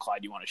thoughts around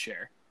Clyde you want to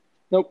share.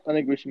 Nope, I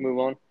think we should move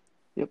on.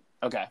 Yep.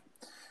 Okay.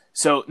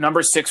 So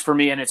number 6 for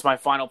me, and it's my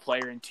final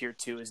player in tier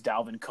 2, is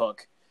Dalvin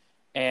Cook.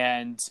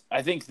 And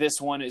I think this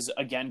one is,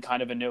 again,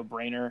 kind of a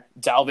no-brainer.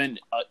 Dalvin,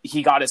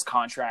 he got his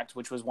contract,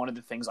 which was one of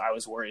the things I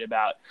was worried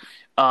about.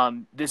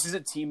 This is a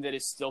team that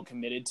is still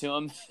committed to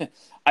him.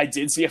 I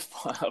did see a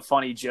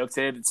funny joke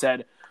today that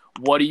said,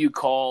 what do you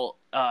call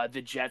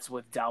the Jets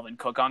with Dalvin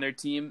Cook on their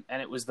team?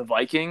 And it was the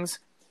Vikings.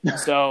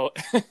 So,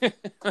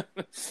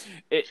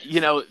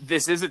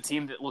 this is a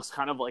team that looks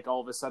kind of like all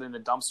of a sudden a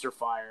dumpster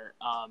fire.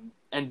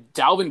 And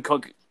Dalvin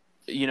Cook,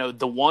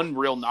 the one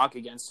real knock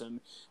against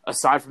him,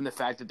 aside from the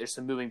fact that there's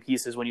some moving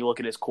pieces when you look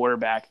at his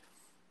quarterback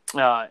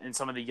and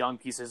some of the young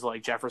pieces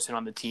like Jefferson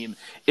on the team,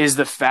 is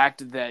the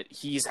fact that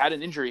he's had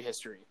an injury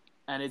history,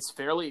 and it's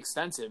fairly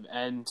extensive.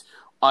 And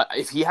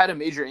if he had a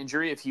major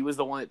injury, if he was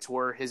the one that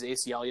tore his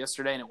ACL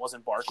yesterday and it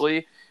wasn't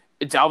Barkley,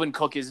 Dalvin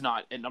Cook is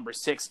not at number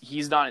 6.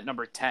 He's not at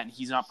number 10.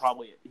 He's not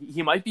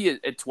he might be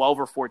at 12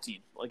 or 14,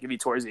 like if he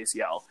tore his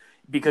ACL,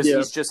 because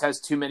he just has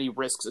too many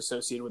risks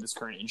associated with his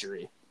current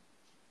injury.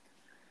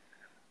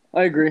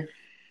 I agree.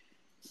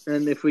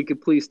 And if we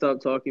could please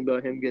stop talking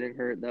about him getting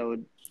hurt, that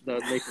would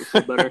make me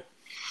feel better.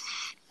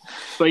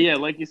 But yeah,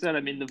 like you said,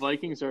 I mean the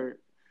Vikings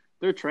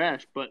they're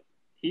trash, but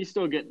he's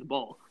still getting the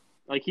ball.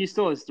 Like he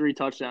still has 3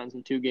 touchdowns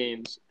in 2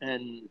 games,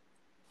 and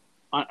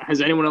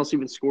has anyone else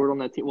even scored on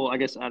that team? Well, I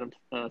guess Adam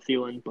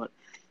Thielen, but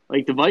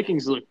like the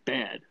Vikings look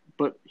bad,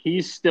 but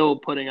he's still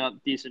putting up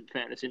decent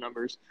fantasy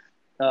numbers.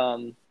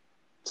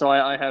 So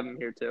I have him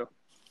here too.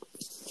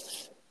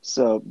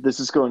 So this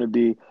is going to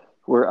be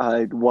where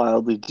I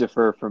wildly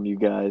differ from you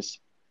guys.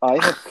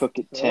 I have Cook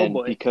at 10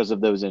 because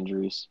of those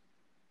injuries.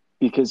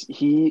 Because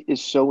he is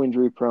so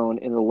injury prone.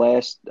 In the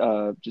last,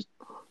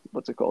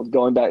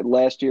 going back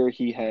last year,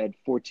 he had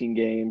 14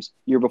 games.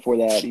 Year before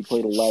that, he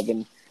played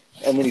 11.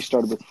 And then he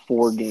started with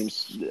 4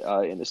 games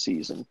in the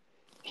season.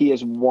 He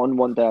has one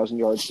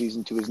 1,000-yard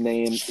season to his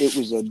name. It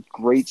was a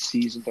great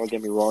season. Don't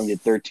get me wrong. He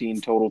had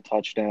 13 total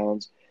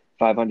touchdowns,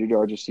 500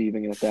 yards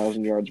receiving, and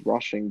 1,000 yards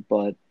rushing.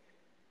 But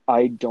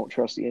I don't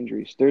trust the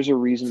injuries. There's a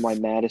reason why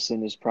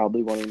Madison is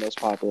probably one of the most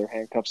popular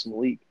handcuffs in the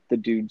league. The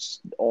dude's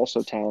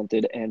also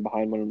talented and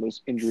behind one of the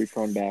most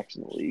injury-prone backs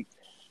in the league.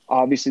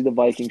 Obviously, the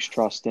Vikings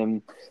trust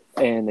him,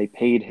 and they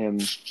paid him.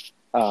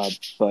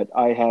 But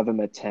I have him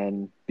at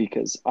 10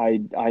 because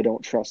I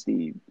don't trust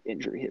the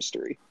injury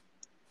history.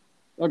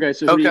 Okay,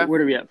 so where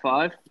do we at?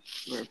 5?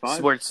 We're at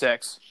 5? We're at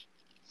 6.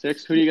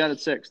 6? Who do you got at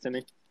 6,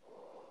 Timmy?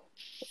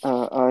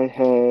 I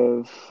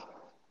have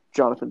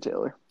Jonathan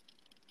Taylor.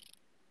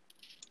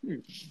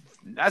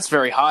 That's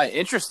very high.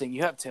 Interesting.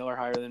 You have Taylor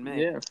higher than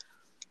me. Yeah.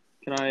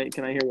 Can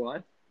I hear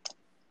why?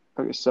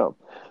 Okay, so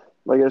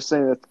like I was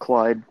saying with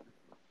Clyde,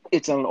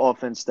 it's on an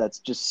offense that's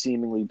just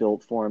seemingly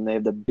built for him. They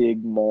have the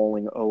big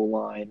mauling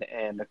O-line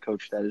and a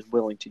coach that is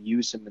willing to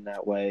use him in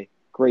that way.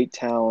 Great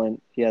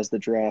talent. He has the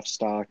draft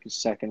stock, his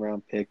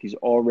second-round pick. He's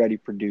already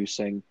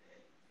producing,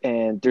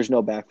 and there's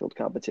no backfield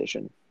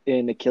competition.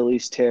 In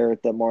Achilles tear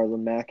that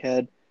Marlon Mack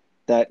had,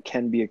 that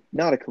can be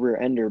not a career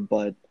ender,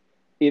 but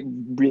it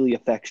really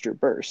affects your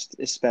burst,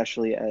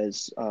 especially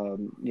as a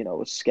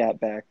scat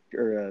back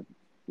or an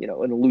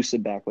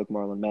elusive back like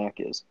Marlon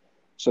Mack is.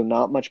 So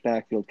not much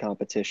backfield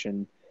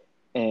competition.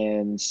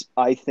 And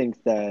I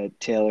think that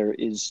Taylor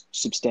is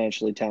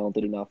substantially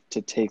talented enough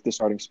to take the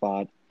starting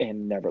spot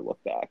and never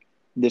look back.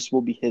 This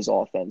will be his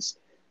offense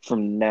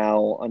from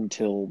now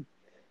until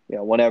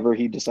whenever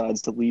he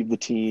decides to leave the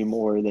team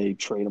or they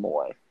trade him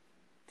away.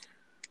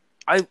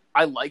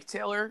 I like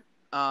Taylor,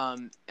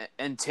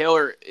 and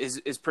Taylor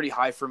is pretty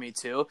high for me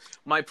too.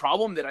 My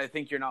problem that I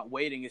think you're not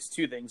weighting is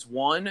 2 things.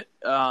 1,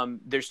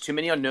 there's too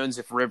many unknowns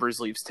if Rivers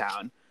leaves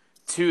town.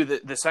 2,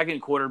 the second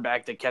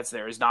quarterback that gets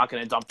there is not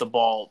going to dump the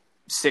ball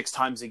 6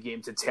 times a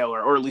game to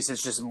Taylor, or at least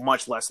it's just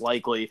much less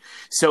likely.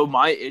 So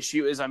my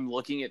issue is I'm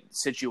looking at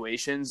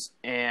situations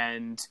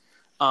and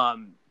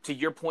to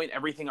your point,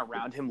 everything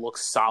around him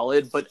looks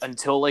solid, but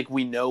until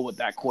we know what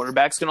that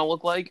quarterback's going to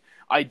look like,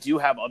 I do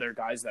have other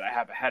guys that I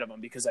have ahead of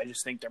him because I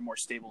just think they're more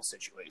stable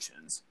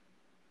situations.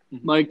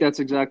 Mike, that's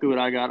exactly what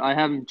I got. I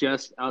have him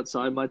just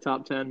outside my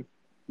top 10,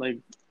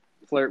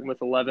 flirting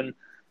with 11.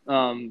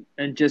 And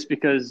just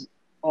because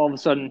all of a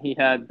sudden he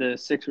had the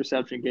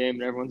 6-reception game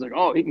and everyone's like,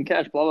 oh, he can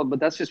catch, blah, blah, but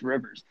that's just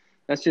Rivers.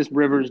 That's just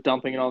Rivers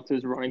dumping it off to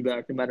his running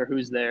back no matter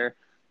who's there.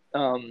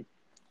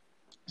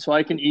 So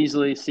I can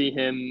easily see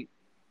him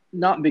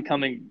not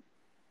becoming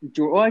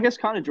I guess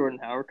kind of Jordan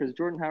Howard, because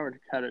Jordan Howard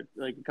had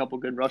a couple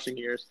good rushing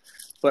years,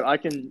 but I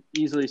can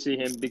easily see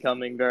him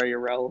becoming very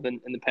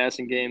irrelevant in the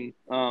passing game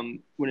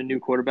when a new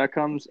quarterback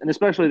comes, and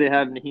especially they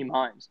have Nyheim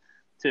Hines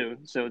too,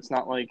 so it's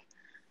not like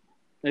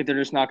they're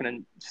just not going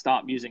to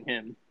stop using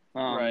him.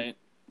 Right.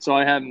 So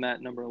I have him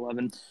at number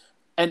 11.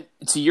 And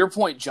to your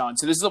point, John,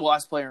 so this is the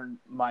last player in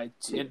my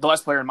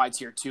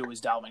tier 2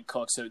 was Dalvin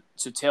Cook, so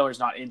Taylor's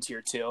not in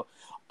tier 2.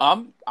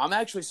 I'm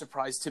actually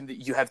surprised, Tim,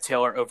 that you have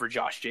Taylor over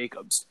Josh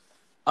Jacobs.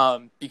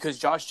 Because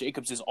Josh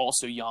Jacobs is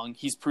also young.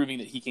 He's proving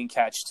that he can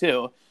catch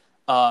too.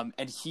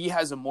 And he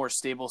has a more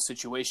stable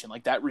situation.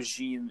 That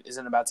regime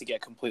isn't about to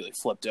get completely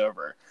flipped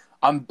over.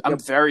 I'm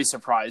very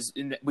surprised.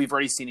 We've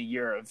already seen a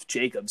year of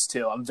Jacobs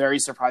too. I'm very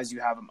surprised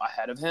you have him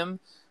ahead of him.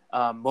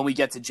 When we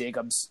get to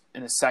Jacobs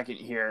in a second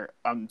here,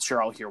 I'm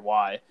sure I'll hear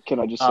why. Can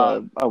I just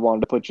say, I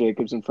wanted to put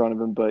Jacobs in front of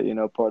him, but,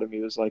 part of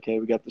me was like, hey,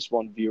 we got this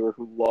one viewer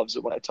who loves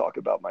it when I talk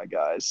about my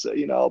guys. So,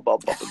 I'll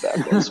bump up it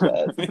back one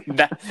spot.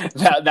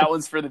 that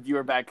one's for the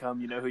viewer back home.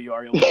 You know who you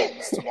are. You'll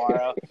listen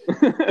tomorrow.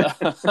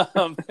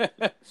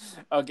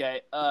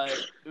 Okay.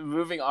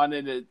 Moving on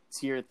into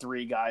tier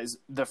 3, guys.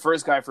 The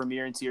first guy for me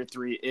in tier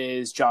 3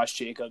 is Josh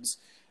Jacobs.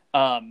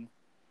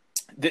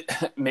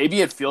 Maybe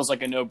it feels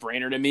like a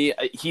no-brainer to me.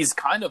 He's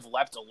kind of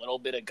left a little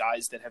bit of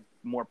guys that have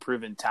more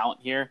proven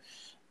talent here.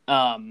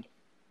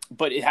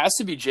 But it has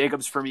to be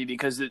Jacobs for me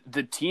because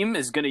the team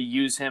is going to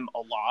use him a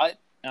lot.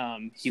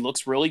 He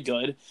looks really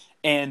good.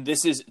 And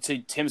this is, to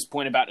Tim's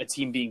point about a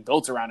team being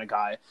built around a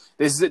guy,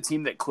 this is a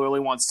team that clearly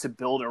wants to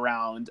build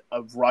around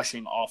a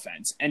rushing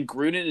offense. And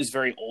Gruden is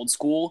very old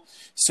school.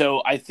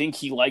 So I think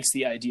he likes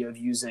the idea of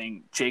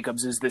using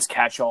Jacobs as this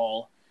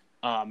catch-all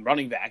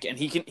running back, and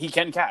he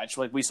can catch.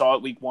 Like we saw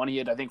it week 1, he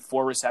had I think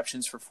 4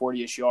 receptions for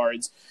 40-ish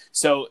yards.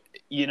 So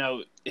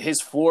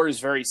his floor is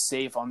very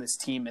safe on this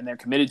team, and they're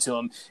committed to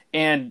him.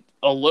 And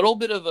a little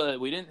bit of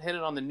we didn't hit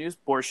it on the news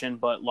portion,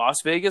 but Las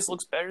Vegas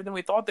looks better than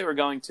we thought they were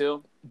going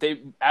to.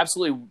 They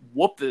absolutely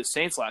whooped the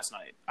Saints last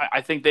night.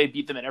 I think they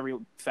beat them in every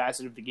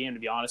facet of the game, to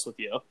be honest with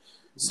you.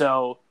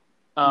 So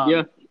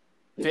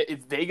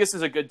Vegas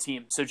is a good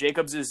team. So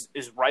Jacobs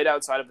is right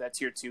outside of that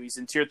tier 2. He's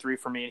in tier 3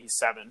 for me, and he's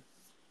 7.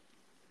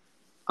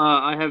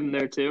 I have him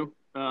there too.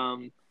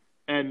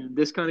 And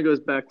this kind of goes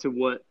back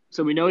to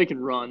so we know he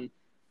can run.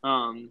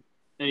 And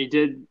he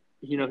did,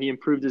 he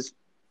improved his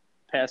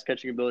pass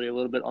catching ability a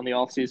little bit on the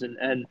offseason.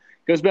 And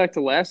goes back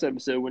to last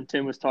episode when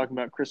Tim was talking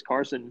about Chris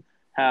Carson,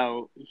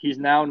 how he's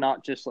now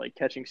not just like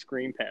catching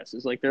screen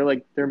passes.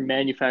 They're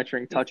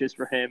manufacturing touches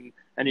for him,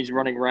 and he's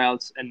running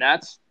routes. And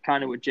that's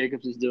kind of what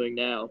Jacobs is doing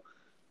now.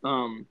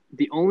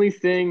 The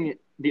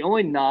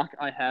only knock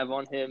I have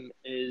on him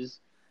is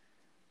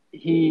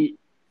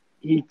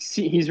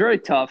he's very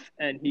tough,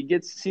 and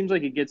seems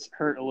like he gets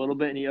hurt a little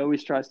bit, and he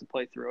always tries to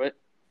play through it,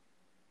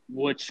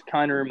 which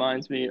kind of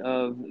reminds me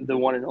of the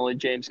one and only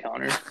James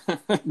Conner.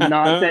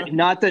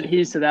 not that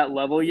he's to that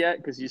level yet,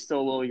 because he's still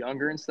a little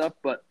younger and stuff,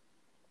 but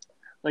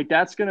like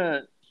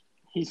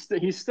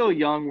he's still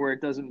young where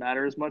it doesn't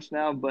matter as much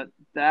now, but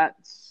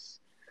that's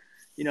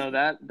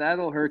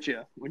that'll hurt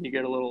you when you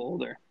get a little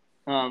older.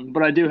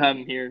 But I do have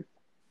him here,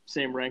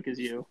 same rank as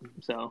you,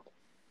 so.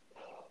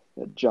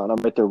 John, I'm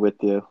right there with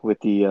you with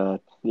the,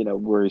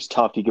 where he's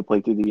tough, he could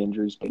play through the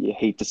injuries, but you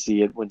hate to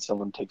see it when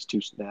someone takes 2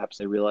 snaps.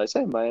 They realize,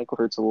 hey, my ankle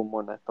hurts a little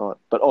more than I thought.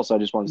 But also, I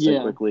just want to say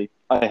quickly,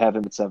 I have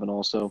him at 7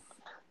 also.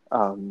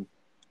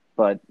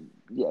 But,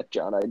 yeah,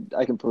 John,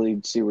 I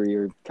completely see where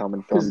you're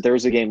coming from. There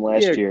was a game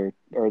last year,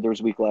 or there was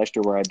a week last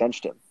year where I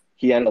benched him.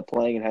 He ended up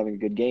playing and having a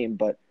good game,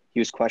 but he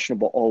was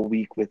questionable all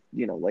week with,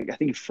 I think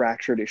he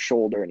fractured his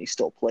shoulder and he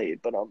still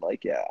played. But I'm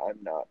like, yeah, I'm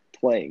not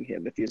playing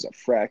him if he has a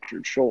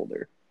fractured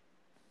shoulder.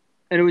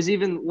 And it was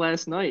even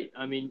last night.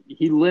 I mean,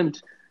 he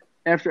limped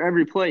after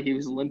every play. He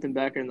was limping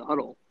back in the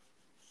huddle.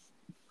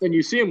 And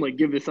you see him,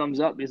 give the thumbs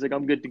up. He's like,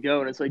 I'm good to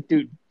go. And it's like,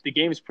 dude, the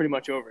game's pretty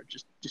much over.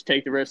 Just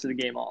take the rest of the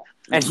game off.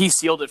 And he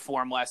sealed it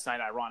for him last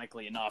night,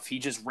 ironically enough. He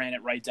just ran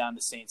it right down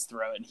the Saints'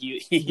 throat. And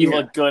he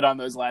looked good on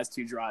those last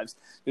 2 drives.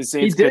 The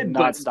Saints could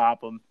not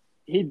stop him.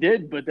 He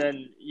did, but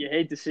then you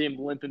hate to see him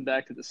limping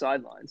back to the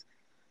sidelines.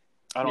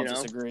 I don't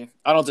disagree.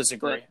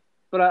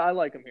 But I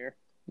like him here.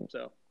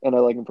 So. And I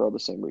like him for all the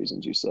same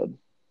reasons you said.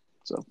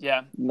 So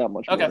yeah, not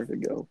much more to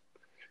go.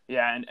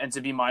 Yeah, and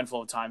to be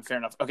mindful of time, fair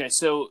enough. Okay,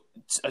 so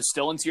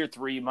still in tier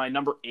 3, my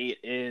number 8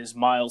 is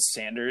Miles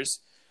Sanders.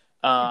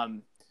 I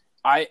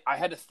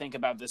had to think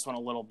about this one a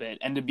little bit,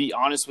 and to be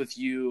honest with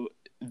you,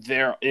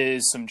 there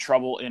is some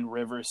trouble in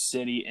River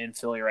City in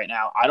Philly right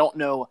now. I don't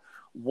know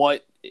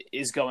what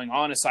is going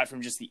on aside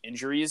from just the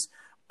injuries,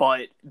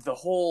 but the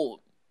whole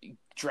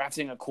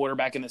drafting a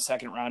quarterback in the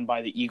 2nd round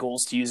by the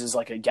Eagles to use as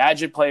like a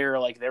gadget player,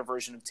 like their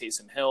version of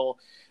Taysom Hill.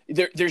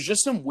 There's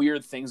just some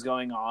weird things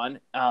going on.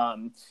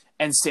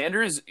 And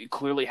Sanders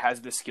clearly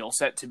has the skill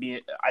set to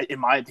be, in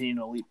my opinion,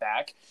 an elite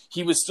back.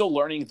 He was still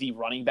learning the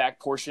running back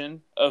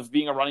portion of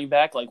being a running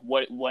back. Like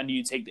when do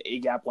you take the A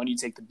gap? When do you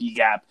take the B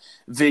gap?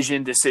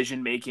 Vision,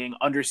 decision making,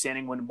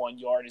 understanding when 1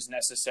 yard is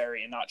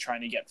necessary and not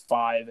trying to get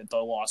 5 at the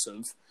loss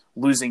of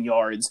losing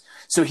yards.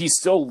 So he's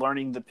still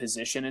learning the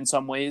position in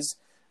some ways.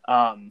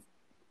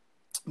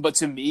 But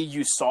to me,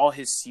 you saw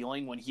his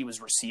ceiling when he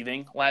was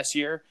receiving last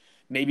year.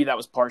 Maybe that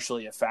was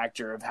partially a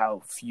factor of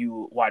how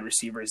few wide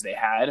receivers they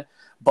had.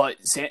 But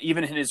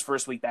even in his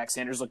first week back,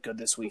 Sanders looked good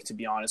this week, to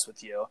be honest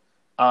with you.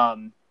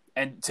 And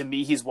to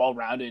me, he's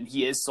well-rounded, and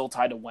he is still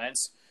tied to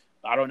Wentz.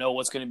 I don't know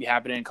what's going to be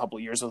happening in a couple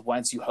of years with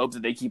Wentz. You hope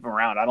that they keep him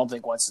around. I don't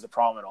think Wentz is a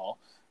problem at all.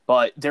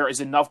 But there is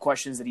enough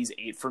questions that he's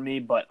 8 for me,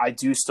 but I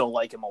do still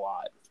like him a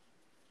lot.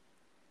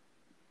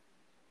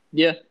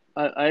 Yeah,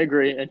 I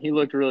agree, and he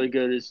looked really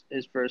good his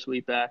first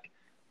week back.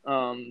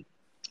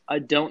 I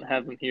don't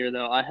have him here,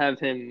 though. I have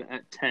him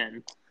at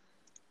 10.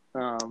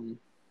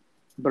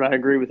 But I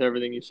agree with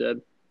everything you said.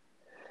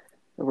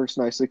 It works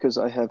nicely because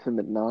I have him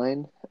at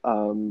 9.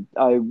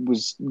 I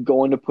was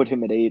going to put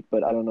him at 8,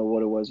 but I don't know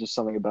what it was. Just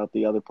something about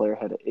the other player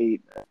had at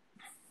 8. I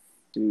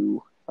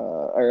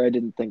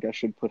didn't think I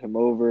should put him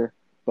over.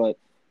 But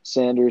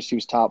Sanders, he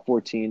was top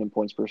 14 in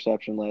points per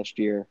reception last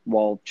year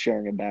while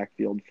sharing a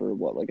backfield for,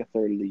 a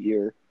third of the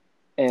year.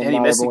 And he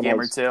missed a game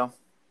or two.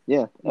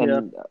 Yeah,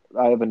 and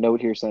I have a note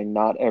here saying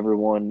not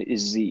everyone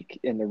is Zeke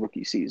in the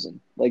rookie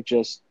season.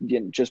 Just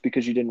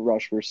because you didn't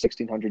rush for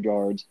 1,600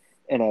 yards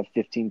and have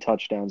 15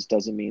 touchdowns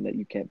doesn't mean that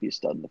you can't be a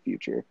stud in the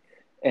future.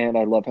 And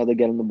I love how they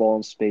get him the ball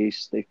in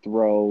space. They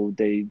throw,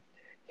 they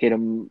hit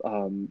him,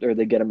 or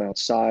they get him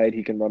outside.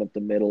 He can run up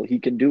the middle. He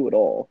can do it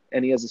all,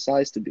 and he has the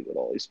size to do it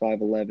all. He's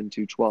 5'11",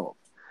 212.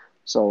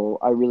 So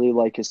I really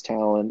like his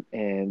talent,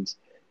 and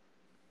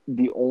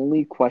the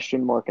only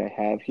question mark I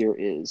have here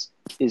is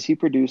he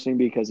producing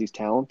because he's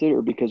talented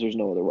or because there's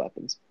no other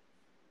weapons?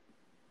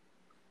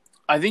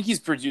 I think he's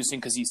producing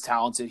because he's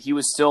talented. He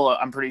was still,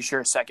 I'm pretty sure,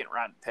 a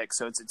second-round pick,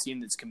 so it's a team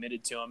that's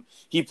committed to him.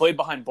 He played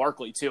behind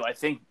Barkley, too. I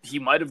think he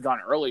might have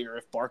gone earlier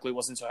if Barkley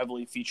wasn't so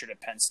heavily featured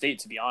at Penn State,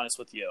 to be honest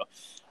with you.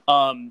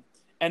 And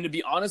to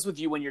be honest with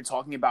you, when you're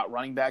talking about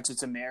running backs,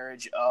 it's a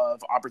marriage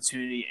of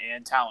opportunity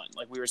and talent.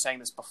 Like we were saying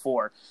this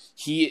before,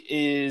 he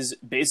is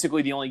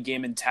basically the only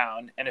game in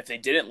town, and if they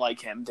didn't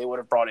like him, they would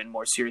have brought in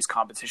more serious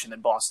competition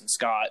than Boston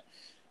Scott.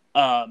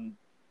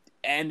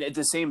 And at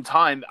the same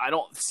time, I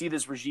don't see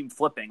this regime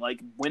flipping.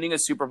 Like, winning a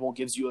Super Bowl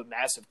gives you a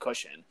massive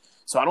cushion.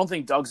 So I don't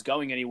think Doug's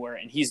going anywhere,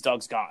 and he's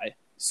Doug's guy.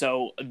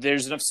 So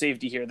there's enough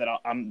safety here that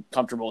I'm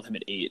comfortable with him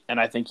at 8,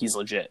 and I think he's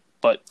legit.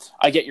 But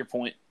I get your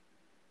point.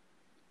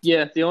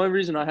 Yeah, the only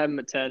reason I have him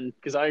at 10,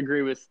 because I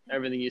agree with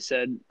everything you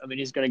said. I mean,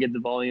 he's going to get the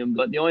volume.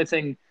 But the only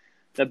thing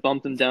that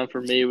bumped him down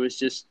for me was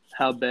just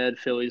how bad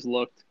Philly's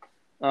looked.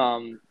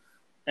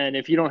 And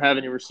if you don't have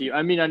any receiver,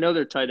 I mean, I know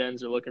their tight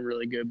ends are looking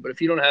really good, but if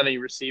you don't have any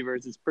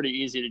receivers, it's pretty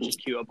easy to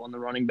just queue up on the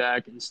running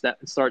back and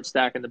start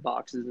stacking the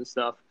boxes and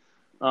stuff.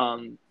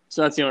 So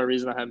that's the only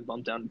reason I haven't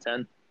bumped down to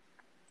 10.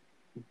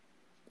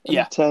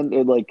 Yeah, 10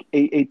 or like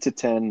 8 to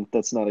 10.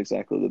 That's not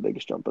exactly the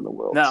biggest jump in the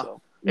world. No,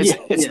 so.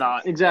 it's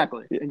not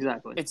exactly.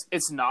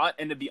 It's not.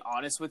 And to be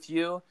honest with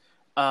you,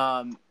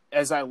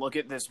 as I look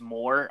at this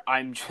more,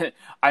 I'm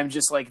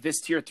just like,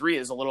 this tier 3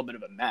 is a little bit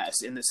of a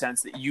mess in the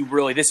sense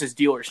that this is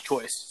dealer's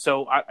choice.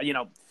 So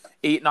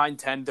 8, 9,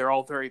 10, they're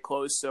all very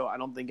close. So I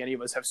don't think any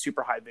of us have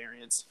super high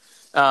variance.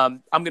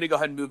 I'm going to go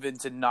ahead and move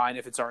into 9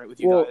 if it's all right with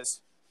you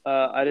guys.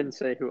 I didn't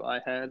say who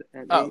I had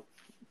at 8.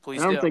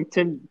 Please. I don't think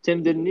Tim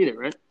didn't need it,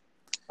 right?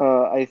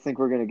 I think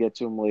we're going to get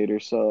to him later.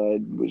 So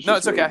no,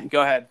 it's okay.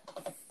 Go ahead.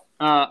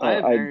 I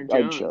have Aaron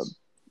Jones. Chubb.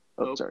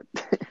 Oh, sorry.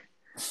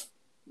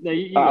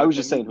 No, I was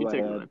just saying who I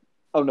had.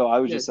 Oh, no, I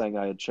was just saying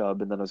I had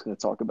Chubb, and then I was going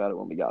to talk about it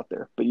when we got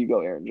there. But you go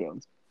Aaron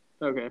Jones.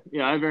 Okay.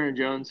 Yeah, I have Aaron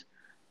Jones.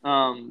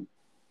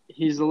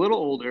 He's a little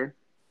older.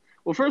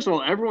 Well, first of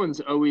all, I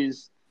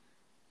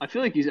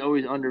feel like he's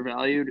always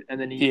undervalued,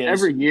 and then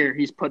every year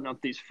he's putting up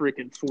these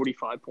freaking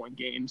 45-point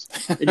games.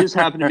 It just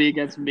happened to be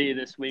against me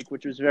this week,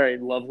 which was very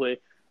lovely.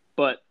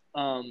 But,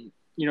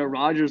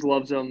 Rodgers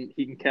loves him.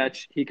 He can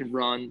catch. He can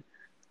run.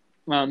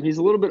 He's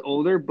a little bit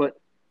older, but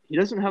he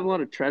doesn't have a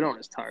lot of tread on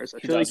his tires. I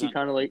feel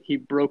like he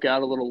broke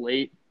out a little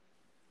late.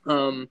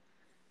 And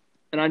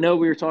I know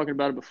we were talking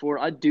about it before.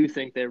 I do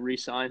think they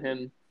re-sign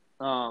him.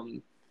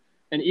 And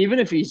even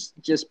if he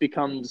just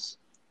becomes,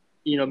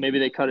 maybe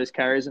they cut his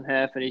carries in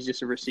half and he's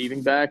just a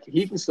receiving back,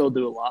 he can still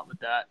do a lot with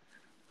that.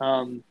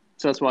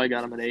 So that's why I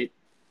got him at 8.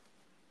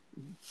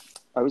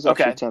 I was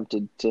actually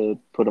tempted to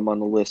put him on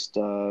the list.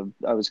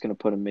 I was going to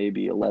put him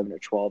maybe 11 or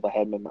 12. I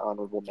had him in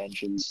honorable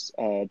mentions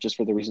just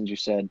for the reasons you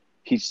said.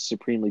 He's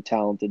supremely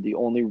talented. The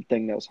only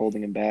thing that was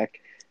holding him back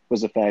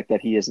was the fact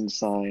that he isn't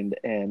signed,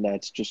 and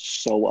that's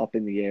just so up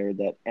in the air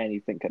that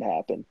anything could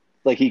happen.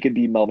 Like, he could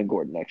be Melvin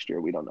Gordon next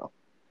year. We don't know.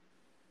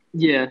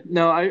 Yeah,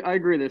 no, I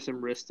agree there's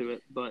some risk to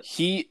it, but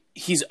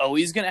he's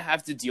always going to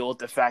have to deal with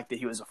the fact that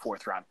he was a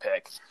 4th-round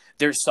pick.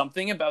 There's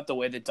something about the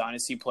way that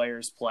dynasty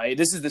players play.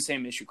 This is the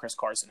same issue Chris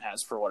Carson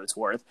has, for what it's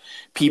worth.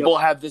 People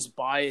have this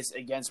bias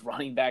against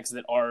running backs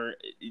that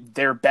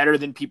they're better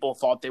than people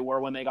thought they were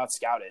when they got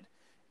scouted.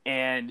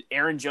 And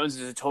Aaron Jones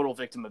is a total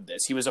victim of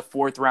this. He was a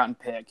 4th-round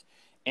pick,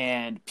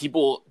 and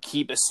people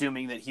keep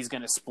assuming that he's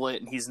going to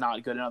split and he's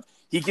not good enough.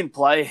 He can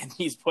play, and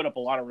he's put up a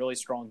lot of really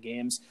strong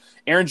games.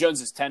 Aaron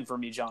Jones is 10 for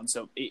me, John,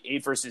 so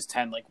 8 versus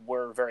 10, like,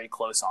 we're very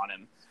close on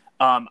him.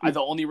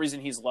 The only reason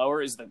he's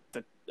lower is the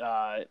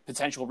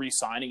potential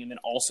re-signing, and then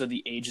also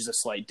the age is a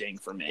slight ding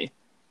for me.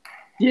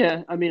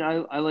 Yeah, I mean,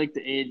 I like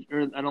the age,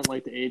 or I don't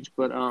like the age,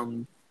 but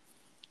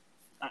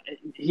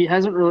he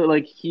hasn't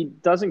really, he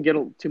doesn't get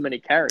too many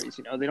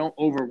carries. They don't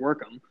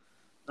overwork him.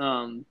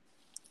 I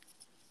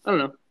don't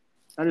know.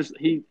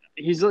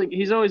 He's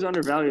always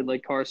undervalued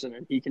like Carson,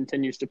 and he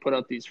continues to put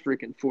up these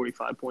freaking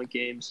 45-point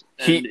games,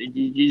 and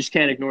you just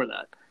can't ignore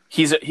that.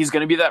 He's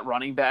going to be that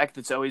running back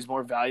that's always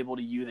more valuable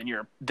to you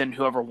than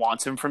whoever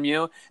wants him from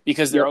you,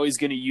 because they're always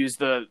going to use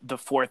the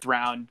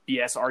 4th-round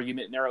BS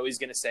argument, and they're always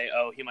going to say,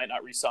 oh, he might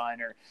not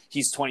resign, or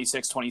he's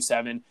 26,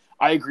 27.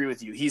 I agree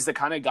with you. He's the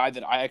kind of guy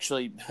that I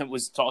actually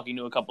was talking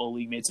to a couple of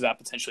league mates about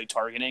potentially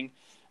targeting.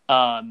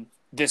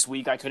 This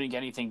week I couldn't get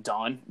anything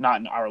done,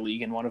 not in our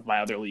league, in one of my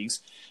other leagues,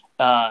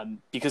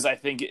 because I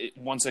think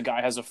once a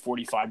guy has a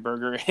 45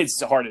 burger,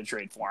 it's hard to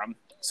trade for him.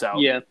 So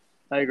yeah,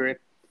 I agree.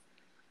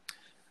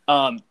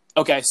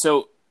 Okay,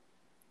 so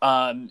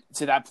to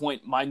that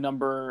point, my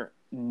number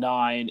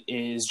 9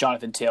 is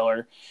Jonathan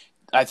Taylor.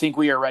 I think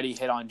we already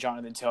hit on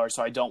Jonathan Taylor,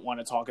 so I don't want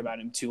to talk about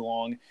him too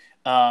long.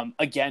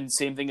 Again,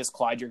 same thing as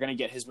Clyde. You're going to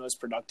get his most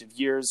productive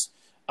years.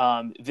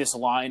 This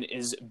line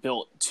is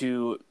built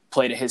to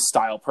play to his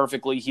style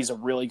perfectly. He's a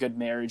really good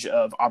marriage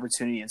of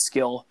opportunity and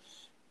skill.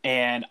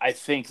 And I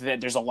think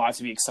that there's a lot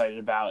to be excited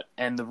about.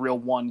 And the real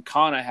one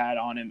con I had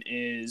on him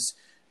is,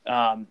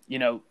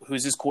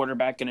 who's his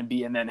quarterback going to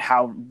be? And then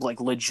how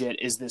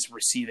legit is this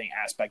receiving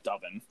aspect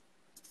of him?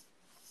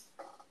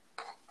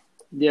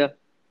 Yeah,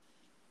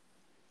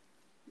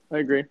 I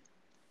agree.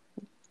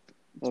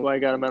 That's why I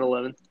got him at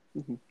 11.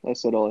 I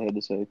said all I had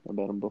to say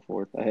about him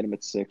before. I had him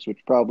at 6, which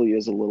probably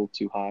is a little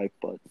too high,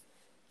 but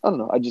I don't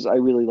know. I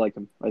really like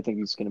him. I think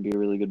he's going to be a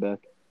really good back.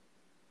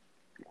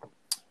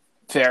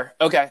 Fair.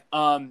 Okay.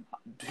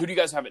 Who do you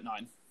guys have at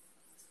 9?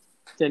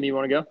 Tim, you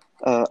want to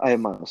go? I have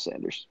Miles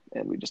Sanders,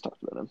 and we just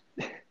talked about him.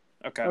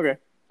 Okay.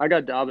 I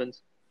got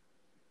Dobbins.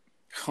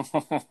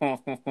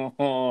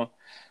 All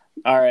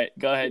right.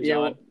 Go ahead,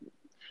 John.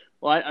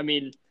 Well, I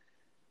mean,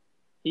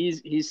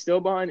 he's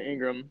still behind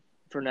Ingram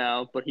for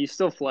now, but he's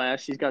still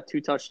flashed. He's got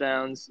 2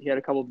 touchdowns. He had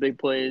a couple big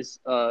plays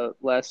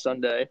last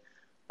Sunday.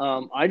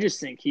 I just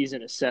think he's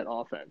in a set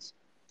offense.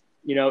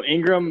 You know,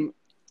 Ingram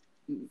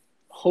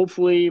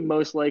hopefully,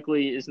 most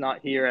likely, is not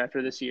here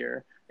after this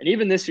year. And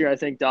even this year, I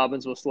think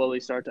Dobbins will slowly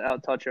start to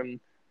out-touch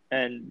him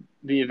and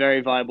be a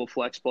very viable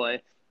flex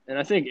play. And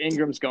I think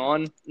Ingram's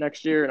gone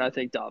next year, and I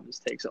think Dobbins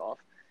takes off.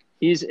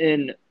 He's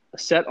in a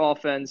set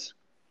offense.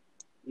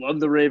 Love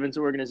the Ravens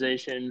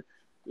organization.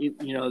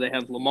 You know, they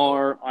have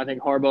Lamar. I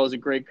think Harbaugh is a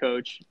great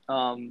coach.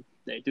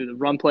 They do the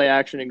run play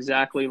action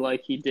exactly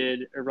like he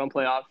did, or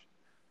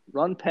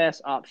run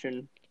pass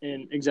option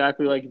in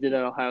exactly like he did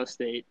at Ohio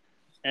State.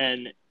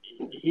 And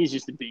he's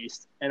just a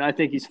beast. And I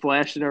think he's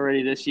flashed it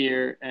already this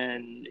year,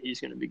 and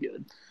he's going to be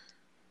good.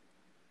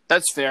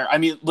 That's fair. I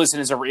mean, listen,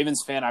 as a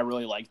Ravens fan, I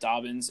really like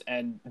Dobbins,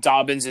 and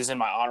Dobbins is in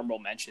my honorable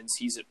mentions.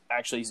 He's at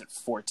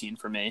 14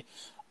 for me.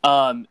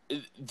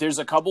 There's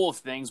a couple of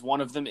things.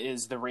 One of them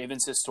is the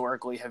Ravens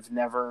historically have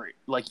never,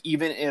 like,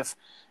 even if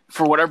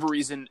for whatever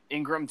reason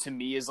Ingram to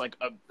me is like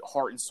a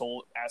heart and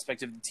soul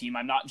aspect of the team,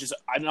 I'm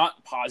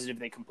not positive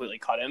they completely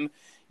cut him.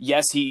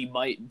 Yes, he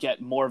might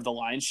get more of the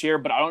lion's share,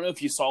 but I don't know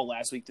if you saw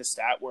last week the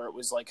stat where it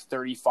was like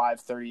 35,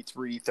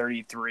 33,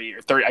 33,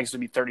 or 30,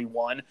 actually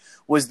 31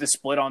 was the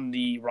split on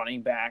the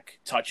running back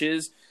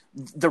touches.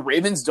 The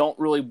Ravens don't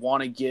really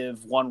want to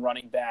give one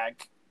running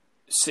back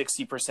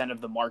 60% of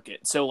the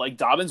market. So like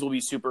Dobbins will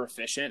be super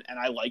efficient and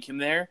I like him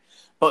there.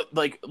 But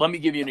like, let me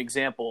give you an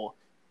example.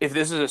 If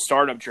this is a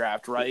startup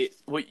draft, right?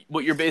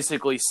 What you're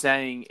basically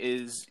saying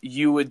is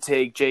you would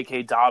take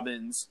J.K.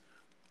 Dobbins,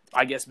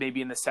 I guess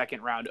maybe in the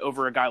second round,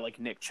 over a guy like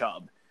Nick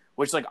Chubb,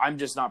 which like I'm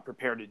just not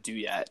prepared to do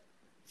yet.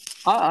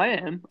 I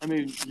am. I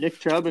mean, Nick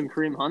Chubb and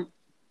Kareem Hunt.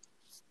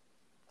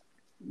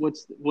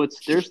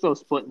 They're still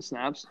splitting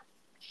snaps.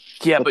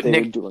 Yeah, but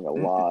Nick doing a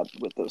lot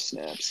with those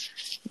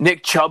snaps.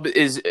 Nick Chubb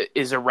is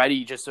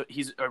already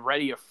he's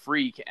already a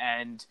freak,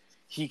 and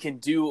he can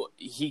do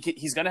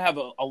he's going to have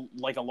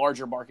a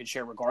larger market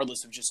share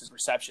regardless of just his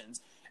receptions.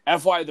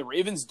 FYI, the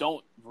Ravens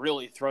don't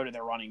really throw to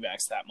their running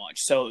backs that much.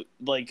 So,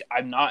 like,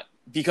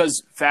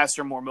 because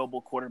faster, more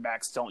mobile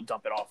quarterbacks don't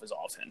dump it off as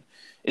often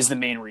is the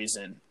main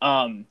reason.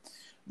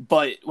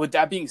 But with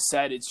that being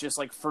said, it's just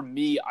like, for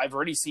me, I've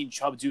already seen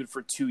Chubb do it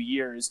for 2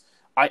 years.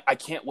 I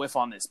can't whiff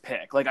on this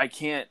pick. Like, I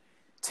can't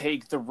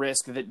take the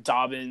risk that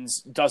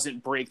Dobbins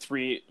doesn't break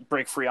free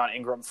on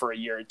Ingram for a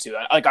year or two.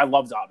 I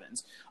love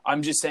Dobbins.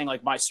 I'm just saying,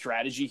 like, my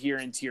strategy here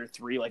in tier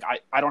 3, like,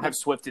 I don't have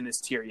Swift in this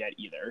tier yet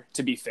either,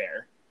 to be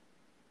fair.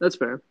 That's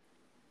fair.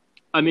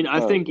 I mean,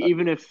 I think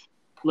even if,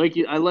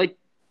 the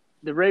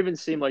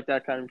Ravens seem like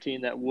that kind of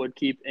team that would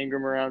keep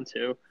Ingram around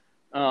too.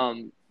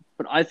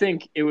 But I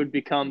think it would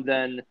become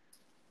then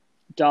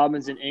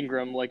Dobbins and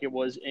Ingram like it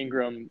was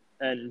Ingram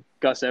and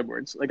Gus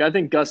Edwards. Like, I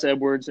think Gus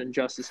Edwards and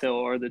Justice Hill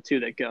are the two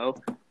that go.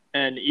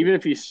 And even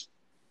if he's,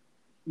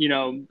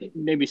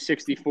 maybe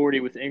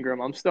 60-40 with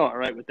Ingram, I'm still all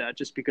right with that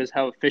just because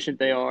how efficient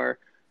they are.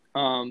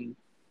 And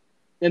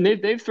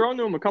they've thrown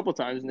to him a couple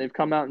times, and they've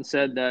come out and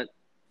said that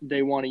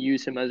they want to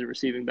use him as a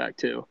receiving back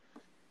too.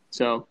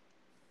 So,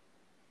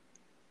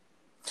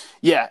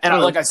 yeah,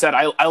 and like I said,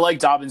 I like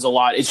Dobbins a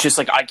lot. It's just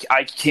like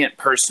I can't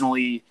put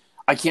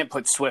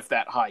Swift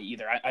that high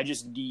either. I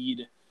just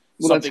need.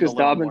 Well, that's because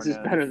Dobbins is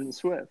better than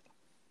Swift.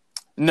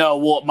 No,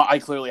 well, I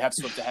clearly have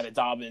Swift ahead of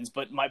Dobbins,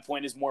 but my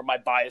point is more my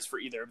bias for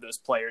either of those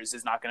players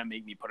is not going to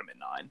make me put him at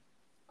 9.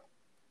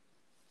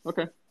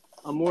 Okay,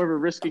 I'm more of a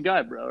risky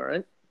guy, bro.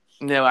 Right?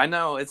 No, I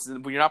know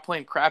you're not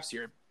playing craps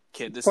here,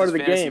 kid. This part is of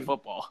the fantasy game.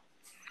 Football.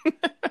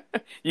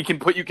 You can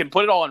put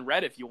it all in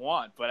red if you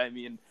want, but I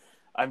mean,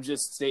 I'm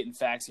just stating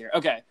facts here.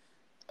 Okay,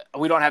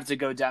 we don't have to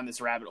go down this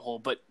rabbit hole,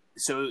 but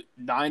so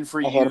 9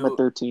 for you. I had him at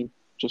 13.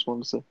 Just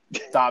wanted to say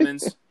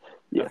Dobbins.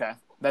 Yeah. Okay,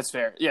 that's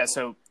fair. Yeah,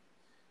 so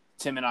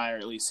Tim and I are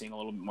at least seeing a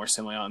little bit more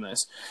similarly on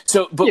this.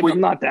 So, but I'm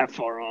not that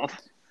far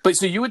off. But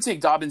so you would take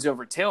Dobbins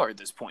over Taylor at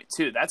this point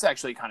too. That's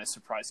actually kind of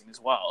surprising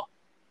as well.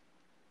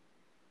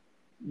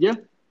 Yeah,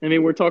 I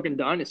mean we're talking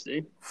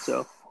dynasty,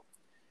 so.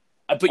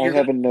 But I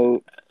have a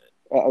note.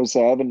 I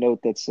have a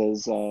note that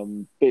says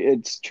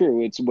it's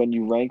true. It's when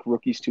you rank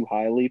rookies too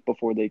highly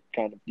before they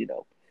kind of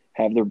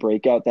have their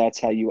breakout. That's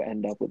how you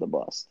end up with a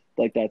bust.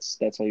 Like that's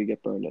how you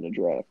get burned in a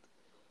draft.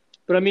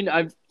 But I mean,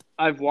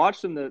 I've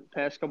watched him the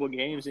past couple of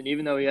games, and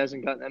even though he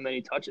hasn't gotten that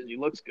many touches, he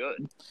looks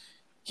good.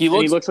 He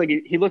looks like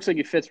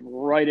he fits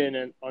right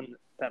in on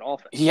that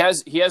offense. He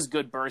has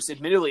good bursts.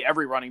 Admittedly,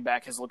 every running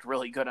back has looked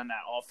really good on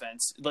that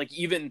offense. Like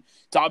even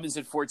Dobbins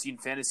had 14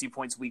 fantasy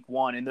points week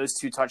 1, and those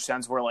 2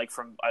 touchdowns were like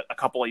from a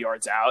couple of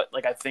yards out.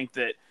 Like I think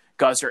that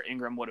Gus or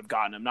Ingram would have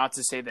gotten him. Not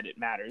to say that it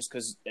matters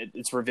because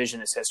it's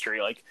revisionist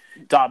history. Like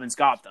Dobbins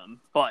got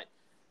them, but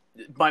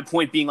my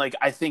point being, like,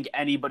 I think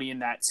anybody in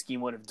that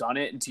scheme would have done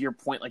it. And to your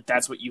point, like,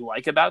 that's what you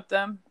like about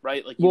them,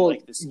 right? Like, you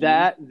like the scheme.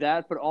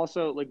 But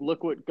also, like,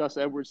 look what Gus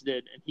Edwards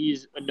did, and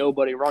he's a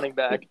nobody running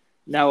back.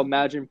 Now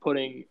imagine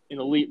putting an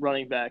elite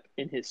running back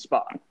in his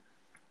spot.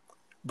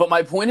 But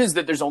my point is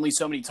that there's only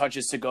so many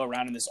touches to go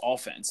around in this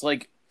offense.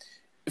 Like,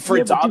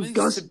 for Dobbins,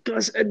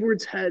 Gus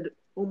Edwards had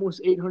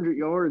almost 800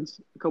 yards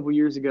a couple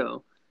years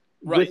ago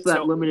with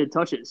limited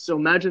touches. So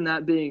imagine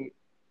that being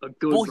a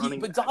good running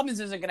back. But Dobbins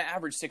isn't going to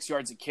average 6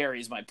 yards a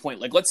carry is my point.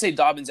 Like, let's say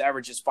Dobbins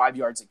averages 5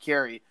 yards a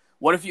carry.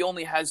 What if he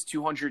only has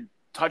 200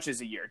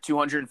 touches a year,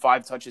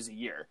 205 touches a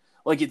year?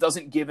 Like, it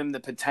doesn't give him the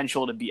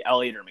potential to be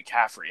Elliott or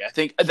McCaffrey. I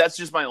think that's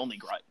just my only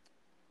gripe.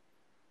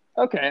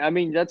 Okay, I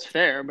mean, that's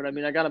fair, but I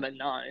mean, I got him at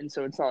 9,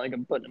 so it's not like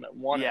I'm putting him at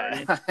 1.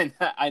 Yeah,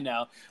 I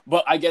know.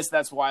 But I guess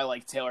that's why I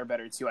like Taylor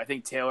better, too. I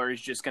think Taylor is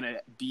just going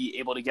to be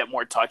able to get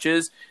more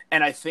touches,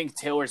 and I think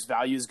Taylor's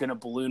value is going to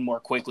balloon more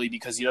quickly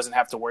because he doesn't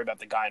have to worry about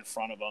the guy in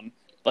front of him.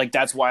 Like,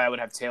 that's why I would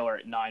have Taylor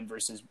at 9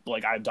 versus,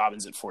 like, I have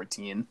Dobbins at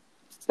 14.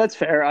 That's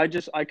fair. I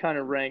kind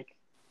of rank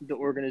the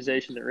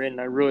organization they're in.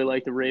 I really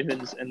like the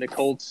Ravens and the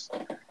Colts,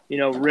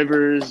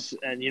 Rivers,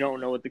 and you don't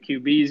know what the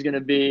QB is going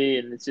to be,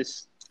 and it's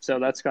just – so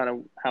that's kind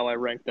of how I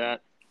rank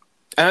that.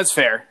 And that's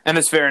fair.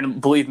 And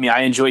believe me,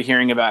 I enjoy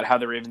hearing about how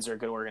the Ravens are a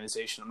good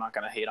organization. I'm not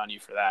going to hate on you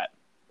for that.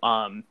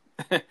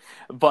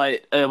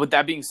 But with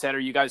that being said,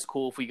 are you guys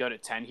cool if we go to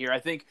 10 here? I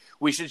think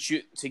we should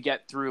shoot to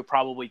get through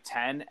probably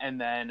 10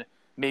 and then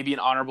maybe an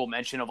honorable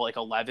mention of like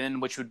 11,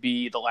 which would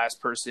be the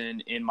last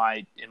person in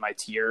my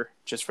tier,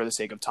 just for the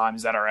sake of time.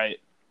 Is that all right?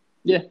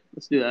 Yeah,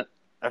 let's do that.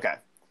 Okay.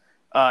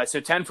 So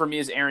 10 for me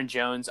is Aaron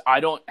Jones.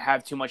 I don't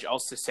have too much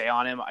else to say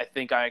on him. I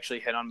think I actually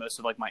hit on most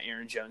of like my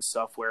Aaron Jones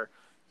stuff where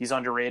he's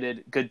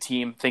underrated, good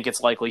team. Think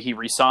it's likely he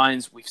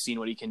resigns. We've seen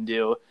what he can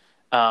do.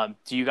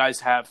 Do you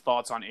guys have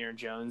thoughts on Aaron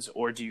Jones,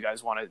 or do you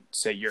guys want to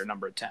say you're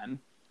number 10?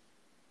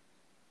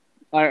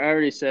 I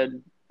already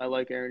said I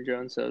like Aaron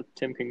Jones, so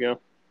Tim can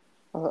go.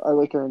 I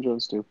like Aaron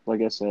Jones too.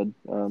 Like I said,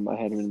 I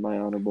had him in my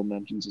honorable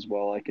mentions as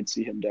well. I could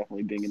see him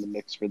definitely being in the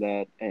mix for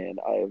that, and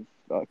I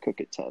have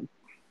Cook at 10.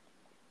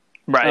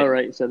 Right. All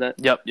right. So that.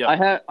 Yep.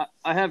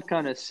 I have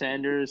kind of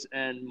Sanders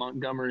and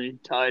Montgomery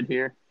tied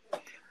here.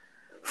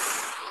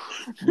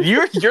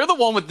 You're the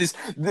one with this.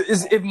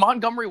 If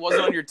Montgomery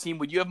wasn't on your team,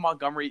 would you have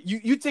Montgomery?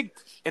 You take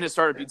in a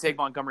startup. You take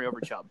Montgomery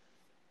over Chubb.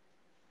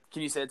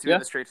 Can you say it to me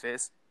with a straight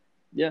face?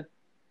 Yeah.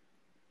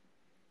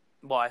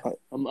 Why?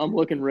 I'm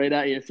looking right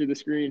at you through the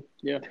screen.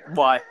 Yeah.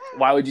 Why?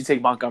 Why would you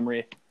take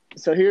Montgomery?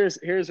 So here's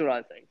what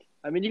I think.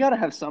 I mean, you got to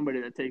have somebody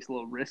that takes a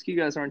little risk. You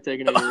guys aren't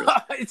taking any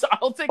risk.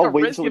 I'll take a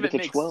risk if it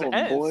makes 12,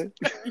 sense. Boy.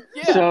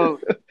 Yeah. So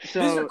this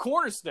is a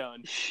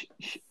cornerstone.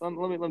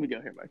 Let me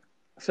go here, Mike.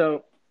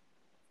 So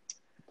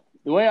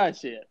the way I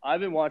see it, I've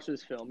been watching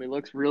this film. He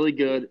looks really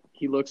good.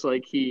 He looks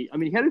like he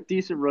had a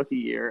decent rookie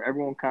year.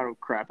 Everyone kind of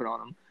crapping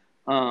on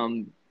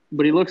him.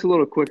 But he looks a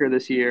little quicker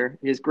this year.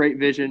 He has great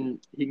vision.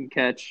 He can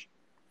catch.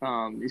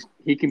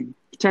 He can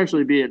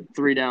potentially be a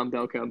 3-down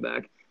bell count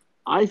back.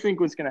 I think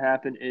what's going to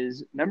happen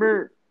is,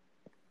 remember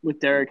with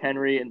Derrick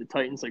Henry and the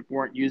Titans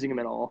weren't using him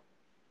at all,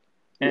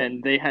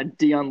 and they had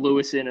Deion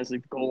Lewis in as the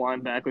goal line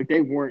back.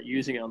 They weren't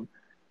using him.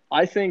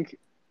 I think,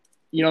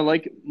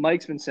 like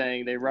Mike's been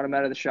saying, they run him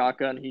out of the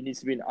shotgun. He needs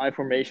to be in I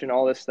formation,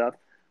 all this stuff.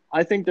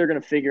 I think they're going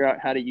to figure out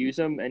how to use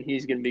him, and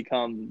he's going to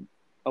become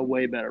a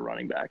way better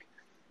running back.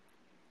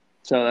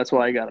 So that's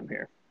why I got him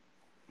here.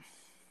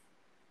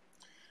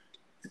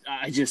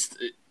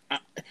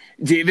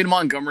 David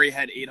Montgomery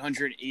had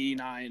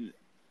 889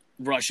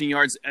 rushing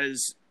yards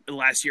as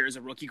last year as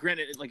a rookie.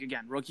 Granted,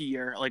 again, rookie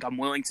year, I'm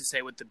willing to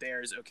say with the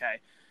Bears, okay,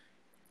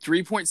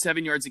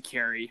 3.7 yards a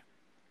carry.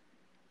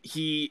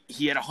 He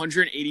had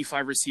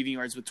 185 receiving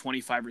yards with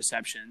 25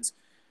 receptions.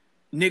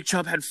 Nick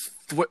Chubb had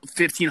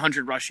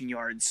 1,500 rushing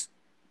yards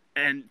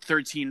and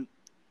 13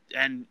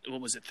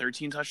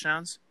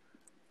 touchdowns?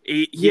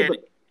 He had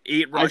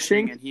 8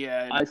 rushing, and he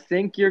had... I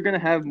think you're going to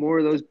have more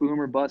of those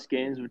boom or bust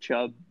games with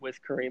Chubb with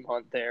Kareem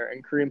Hunt there,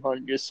 and Kareem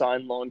Hunt just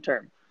signed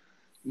long-term.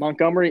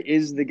 Montgomery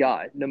is the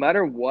guy. No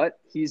matter what,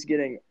 he's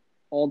getting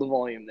all the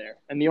volume there.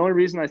 And the only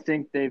reason I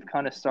think they've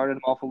kind of started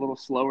him off a little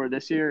slower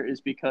this year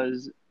is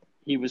because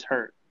he was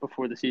hurt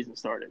before the season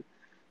started.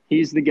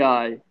 He's the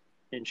guy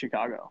in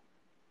Chicago.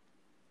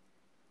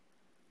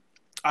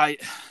 I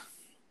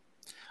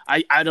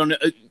don't know.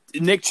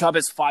 Nick Chubb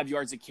has 5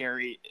 yards a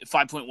carry,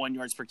 5.1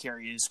 yards per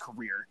carry in his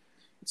career.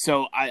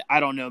 So I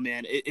don't know,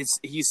 man.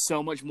 He's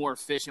so much more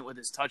efficient with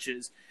his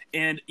touches.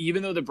 And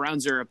even though the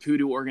Browns are a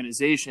poodoo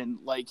organization,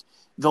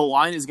 the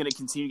line is going to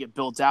continue to get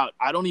built out.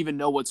 I don't even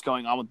know what's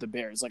going on with the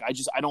Bears.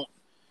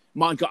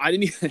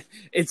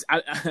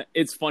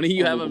 It's funny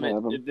you have him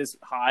at this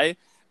high.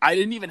 I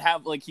didn't even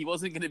have, he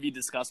wasn't going to be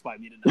discussed by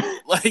me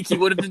tonight. He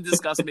would have been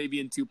discussed maybe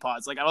in 2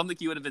 pods. I don't think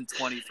he would have been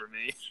 20 for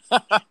me.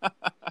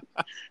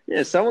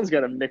 Yeah, someone's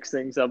got to mix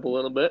things up a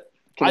little bit.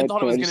 I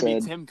thought it was going to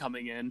be Tim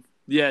coming in.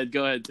 Yeah,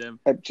 go ahead, Tim.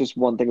 Just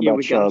one thing Yeah, about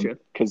we got Chubb, you.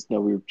 because no,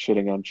 we were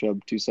shitting on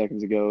Chubb 2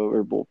 seconds ago,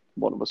 or well,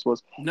 one of us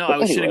was. No, I But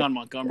was anyway, shitting on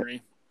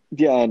Montgomery.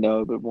 yeah, I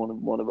know, but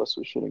one of us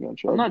was shitting on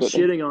Chubb. I'm not But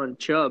shitting on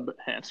Chubb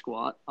half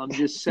squat. I'm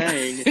just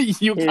saying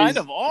You kind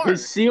of are.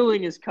 his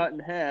ceiling is cut in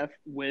half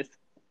with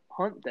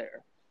Hunt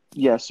there.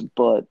 yes,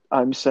 but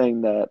I'm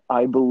saying that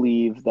I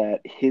believe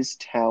that his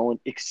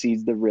talent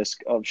exceeds the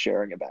risk of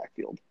sharing a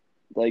backfield.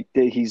 Like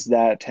he's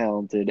that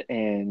talented,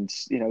 and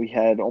he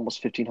had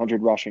almost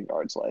 1,500 rushing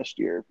yards last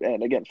year,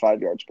 and again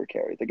 5 yards per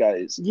carry. The guy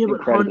is Yeah, but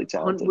incredibly Hunt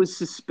talented. was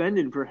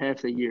suspended for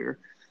half the year.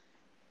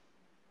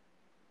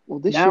 Well,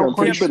 this Now year I'm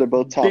pretty Hunt's sure they're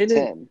both top been in-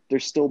 10. They're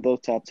still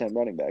both top 10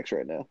 running backs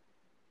right now.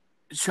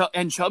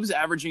 And Chubb's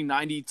averaging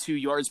 92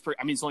 yards per.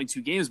 I mean, it's only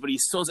 2 games, but he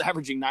still is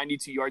averaging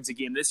 92 yards a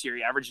game this year.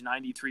 He averaged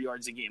 93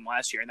 yards a game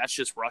last year, and that's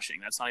just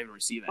rushing. That's not even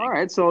receiving. All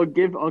right, so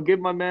I'll give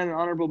my man an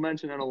honorable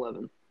mention at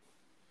 11.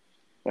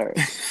 All right.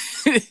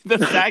 The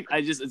fact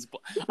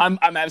I'm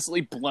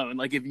absolutely blown.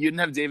 Like if you didn't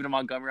have David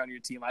Montgomery on your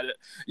team,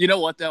 you know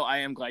what though? I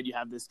am glad you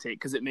have this take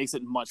because it makes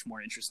it much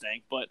more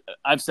interesting. But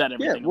I've said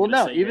everything. Yeah, well,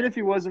 no, even if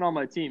he wasn't on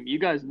my team, you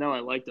guys know I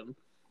liked him.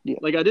 Yeah.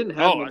 Like I didn't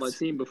have him on my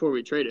team before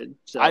we traded.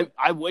 So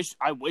I wish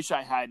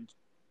I had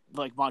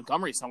like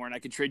Montgomery somewhere and I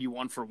could trade you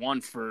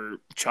 1-for-1 for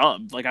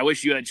Chubb. Like I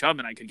wish you had Chubb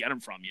and I could get him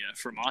from you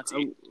for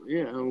Monty.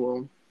 Yeah,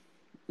 well,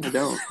 I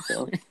don't.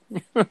 So.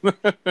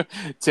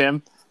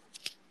 Tim.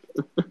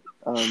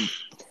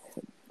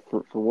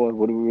 For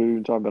what are we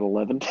even talking about?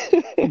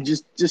 11.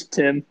 just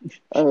Tim.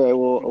 All right.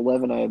 Well,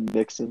 11 I have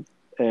Mixon,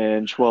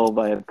 and 12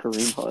 I have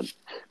Kareem Hunt.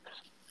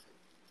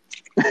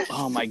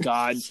 Oh my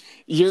God,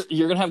 you're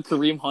gonna have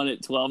Kareem Hunt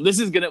at 12.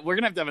 We're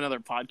gonna have to have another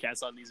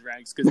podcast on these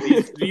ranks because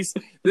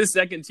this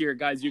second tier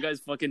guys, you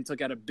guys fucking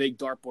took out a big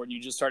dartboard and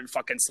you just started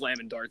fucking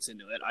slamming darts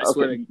into it. I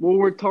swear. Well,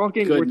 we're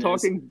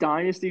talking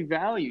dynasty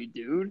value,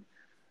 dude.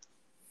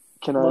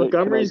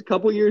 Montgomery's a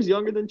couple years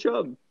younger than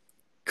Chubb.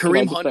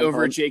 Kareem Hunt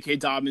over J.K.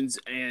 Dobbins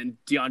and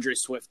DeAndre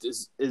Swift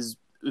is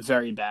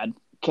very bad.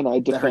 Can I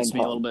defend that hurts me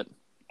Hunt? A little bit?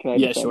 Can I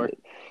yeah, defend sure.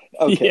 It?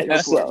 Okay,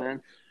 yeah. So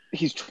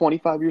he's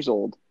 25 years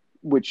old,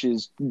 which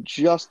is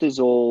just as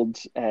old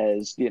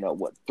as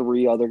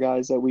 3 other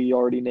guys that we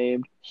already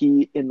named.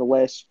 He in the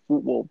last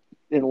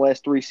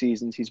 3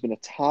 seasons, he's been a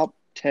top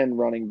 10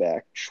 running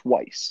back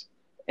twice,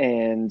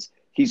 and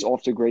he's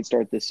off to a great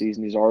start this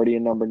season. He's already a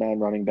number 9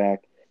 running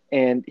back.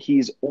 And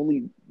he's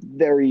only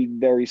very,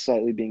 very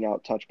slightly being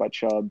out-touched by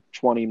Chubb,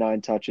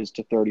 29 touches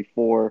to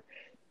 34.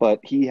 But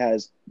he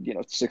has,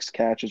 6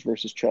 catches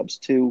versus Chubb's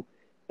 2.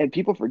 And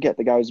people forget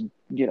the guy was,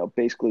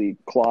 basically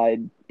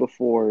Clyde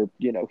before,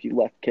 he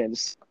left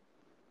Kansas.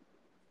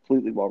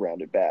 Completely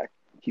well-rounded back.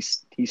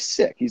 He's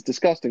sick. He's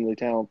disgustingly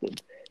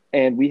talented.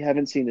 And we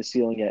haven't seen the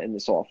ceiling yet in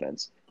this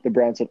offense. The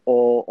Browns had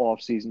all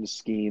offseason to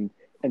scheme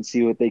and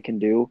see what they can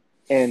do.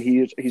 And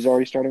he's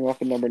already starting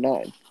off at number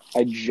 9.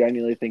 I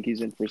genuinely think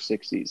he's in for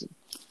 6th season.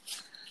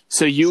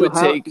 So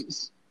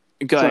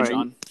Go ahead,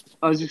 John.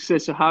 I was just going to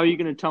say, so how are you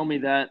going to tell me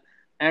that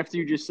after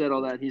you just said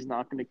all that, he's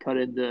not going to cut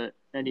into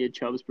any of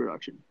Chubb's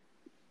production?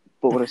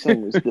 But what I'm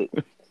saying was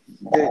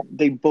that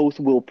they both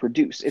will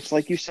produce. It's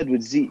like you said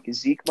with Zeke.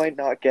 Zeke might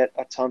not get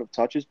a ton of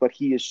touches, but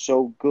he is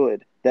so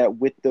good that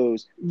with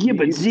those... Yeah,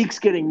 but Zeke's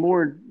getting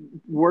more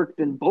work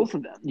than both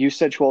of them. You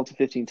said 12 to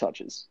 15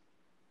 touches.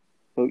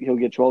 He'll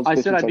get 12 to 15 touches.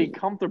 I said I'd be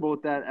comfortable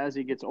with that as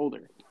he gets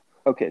older.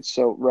 Okay,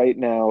 so right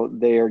now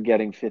they are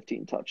getting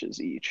 15 touches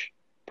each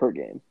per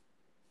game.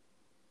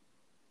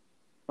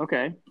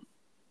 Okay.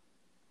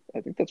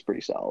 I think that's pretty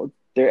solid.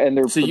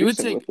 They're so you would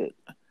with it.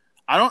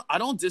 I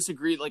don't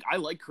disagree. Like I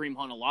like Kareem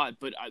Hunt a lot,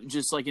 but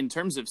just like in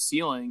terms of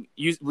ceiling,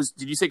 did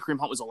you say Kareem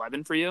Hunt was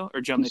 11 for you,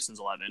 or Joe Mixon's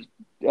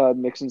 11?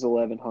 Mixon's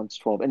 11, Hunt's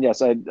 12. And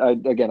yes, I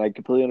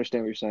completely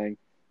understand what you're saying.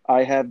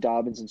 I have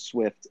Dobbins and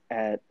Swift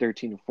at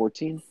 13 and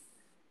 14.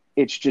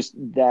 It's just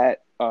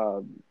that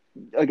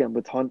again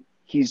with Hunt,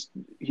 he's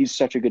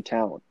such a good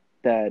talent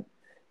that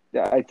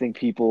I think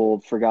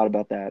people forgot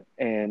about that.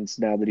 And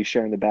now that he's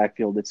sharing the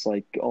backfield, it's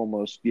like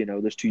almost,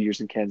 those 2 years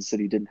in Kansas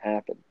City didn't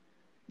happen.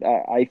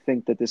 I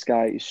think that this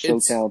guy is so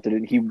talented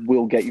and he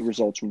will get you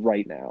results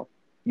right now.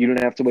 You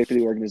don't have to wait for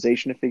the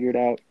organization to figure it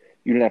out.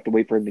 You don't have to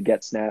wait for him to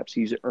get snaps.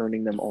 He's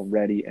earning them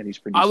already and he's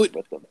producing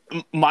with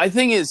them. My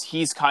thing is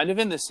he's kind of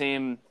in the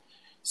same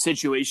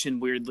situation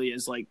weirdly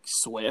as like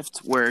Swift,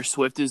 where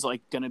Swift is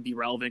like going to be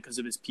relevant because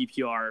of his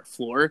PPR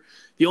floor.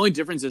 The only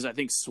difference is I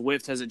think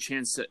Swift has a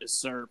chance to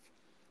usurp.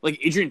 Like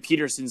Adrian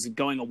Peterson's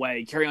going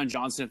away. Kerryon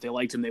Johnson, if they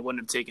liked him, they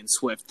wouldn't have taken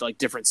Swift. Like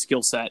different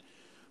skill set.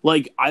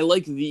 Like I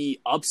like the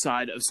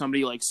upside of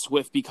somebody like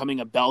Swift becoming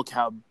a bell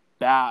cow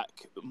back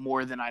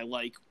more than I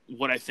like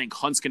what I think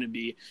Hunt's going to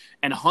be.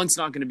 And Hunt's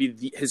not going to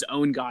be his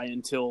own guy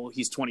until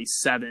he's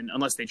 27,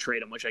 unless they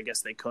trade him, which I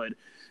guess they could.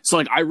 So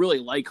like I really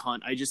like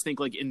Hunt. I just think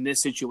like in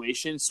this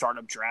situation,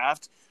 startup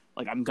draft,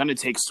 like I'm going to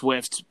take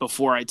Swift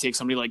before I take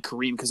somebody like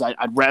Kareem because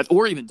I'd rather,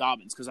 or even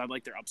Dobbins because I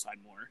like their upside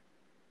more.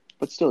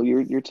 But still,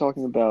 you're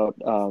talking about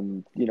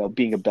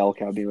being a bell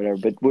cow, being whatever.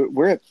 But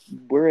we're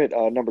at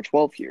number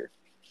 12 here.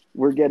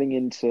 We're getting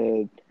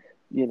into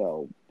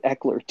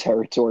Eckler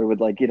territory with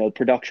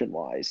production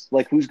wise.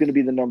 Like who's going to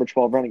be the number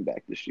 12 running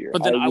back this year?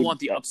 But then I want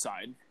the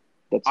upside.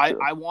 That's true.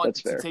 I want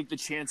That's to fair. take the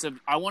chance of.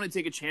 I want to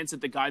take a chance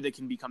at the guy that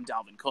can become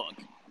Dalvin Cook,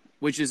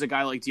 which is a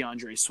guy like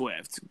DeAndre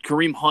Swift.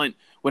 Kareem Hunt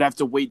would have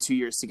to wait 2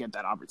 years to get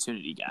that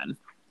opportunity again.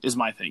 Is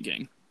my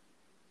thinking.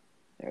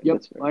 Yeah, Yep,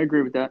 that's fair. I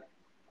agree with that.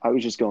 I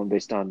was just going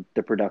based on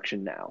the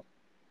production now.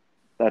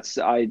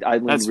 I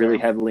lean That's really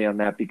fair. heavily on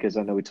that because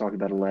I know we talked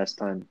about it last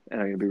time, and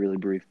I'm going to be really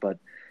brief. But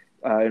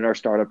in our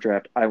startup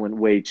draft, I went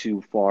way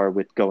too far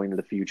with going to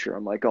the future.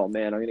 I'm like, oh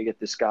man, I'm going to get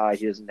this guy.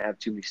 He doesn't have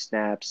too many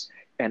snaps,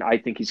 and I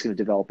think he's going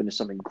to develop into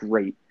something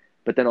great.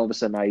 But then all of a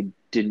sudden, I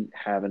didn't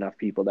have enough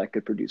people that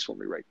could produce for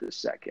me right this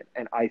second.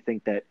 And I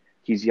think that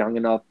he's young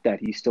enough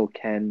that he still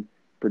can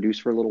produce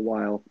for a little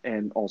while,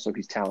 and also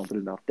he's talented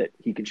enough that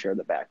he can share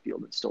the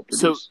backfield and still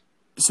produce.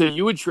 So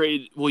you would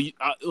trade? Well,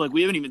 like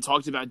we haven't even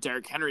talked about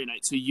Derrick Henry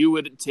tonight. So you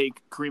would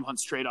take Kareem Hunt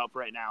straight up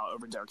right now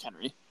over Derrick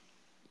Henry?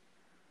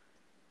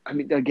 I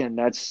mean, again,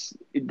 that's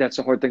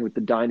the hard thing with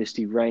the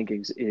dynasty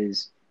rankings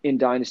is in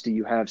dynasty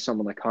you have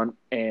someone like Hunt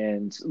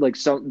and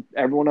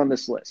everyone on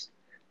this list.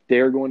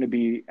 They're going to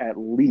be at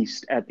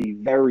the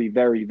very,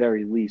 very,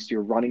 very least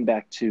your running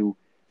back 2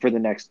 for the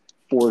next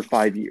 4 or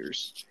 5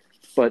 years.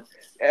 But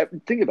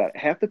think about it.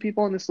 Half the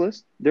people on this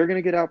list, they're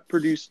going to get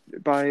outproduced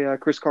by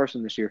Chris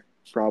Carson this year,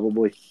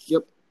 probably.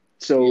 Yep.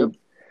 So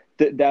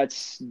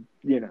that's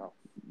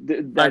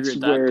that's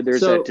where there's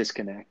that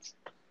disconnect.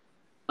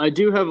 I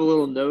do have a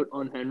little note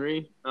on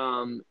Henry.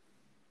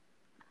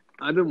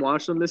 I've been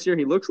watching him this year.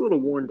 He looks a little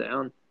worn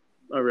down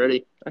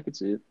already. I could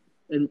see it.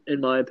 In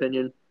my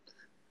opinion.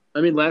 I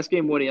mean, last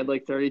game, he had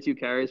 32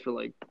 carries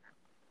for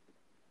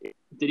did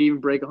he even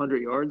break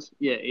 100 yards?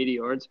 Yeah, 80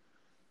 yards.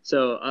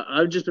 So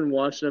I've just been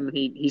watching him, and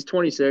he's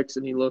 26,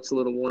 and he looks a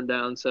little worn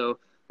down. So,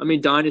 I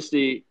mean,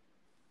 dynasty,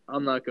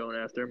 I'm not going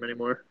after him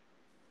anymore,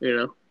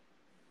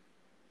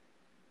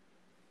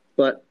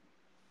 But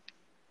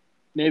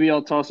maybe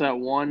I'll toss out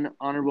one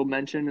honorable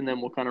mention, and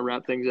then we'll kind of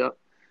wrap things up.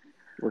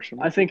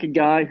 I think a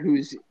guy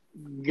who's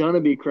going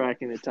to be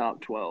cracking the top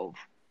 12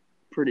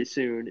 pretty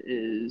soon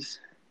is,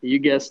 you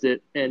guessed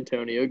it,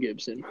 Antonio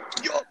Gibson.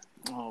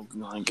 Oh,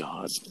 my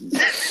God.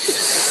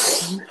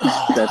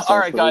 That's all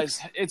right,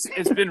 guys.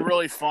 It's been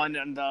really fun,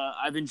 and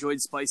I've enjoyed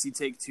Spicy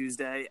Take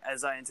Tuesday,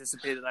 as I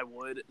anticipated I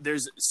would.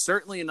 There's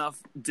certainly enough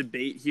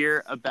debate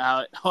here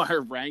about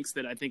our ranks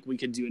that I think we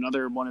could do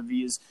another one of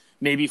these,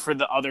 maybe for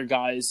the other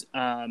guys,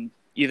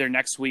 either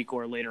next week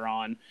or later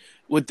on.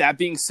 With that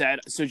being said,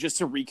 so just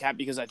to recap,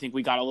 because I think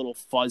we got a little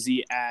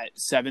fuzzy at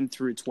 7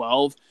 through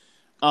 12.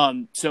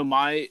 So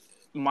my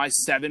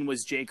 7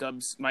 was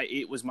Jacobs, my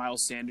 8 was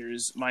Miles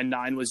Sanders, my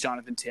 9 was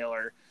Jonathan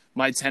Taylor,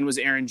 my 10 was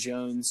Aaron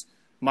Jones,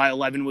 my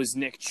 11 was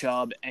Nick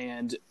Chubb,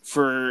 and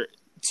for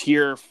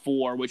tier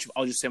 4, which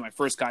I'll just say my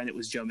first guy, and it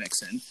was Joe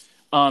Mixon.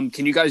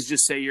 Can you guys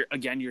just say your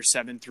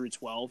 7 through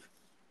 12?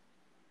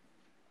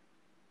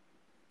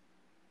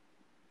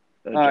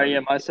 Yeah,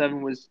 my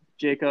 7 was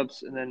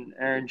Jacobs, and then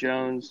Aaron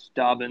Jones,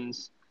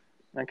 Dobbins.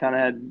 I kind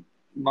of had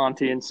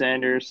Monty and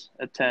Sanders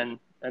at 10,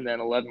 and then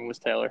 11 was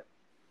Taylor.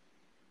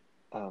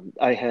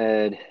 I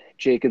had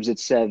Jacobs at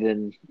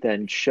 7,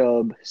 then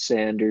Chubb,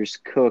 Sanders,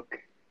 Cook,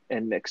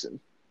 and Mixon.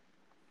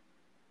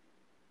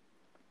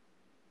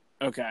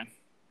 Okay.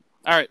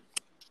 All right.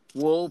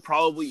 We'll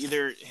probably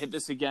either hit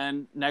this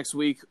again next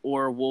week,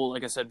 or we'll,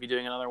 like I said, be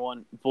doing another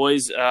one.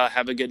 Boys,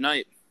 have a good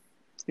night.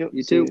 Yep,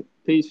 you too.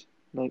 Peace.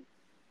 Night.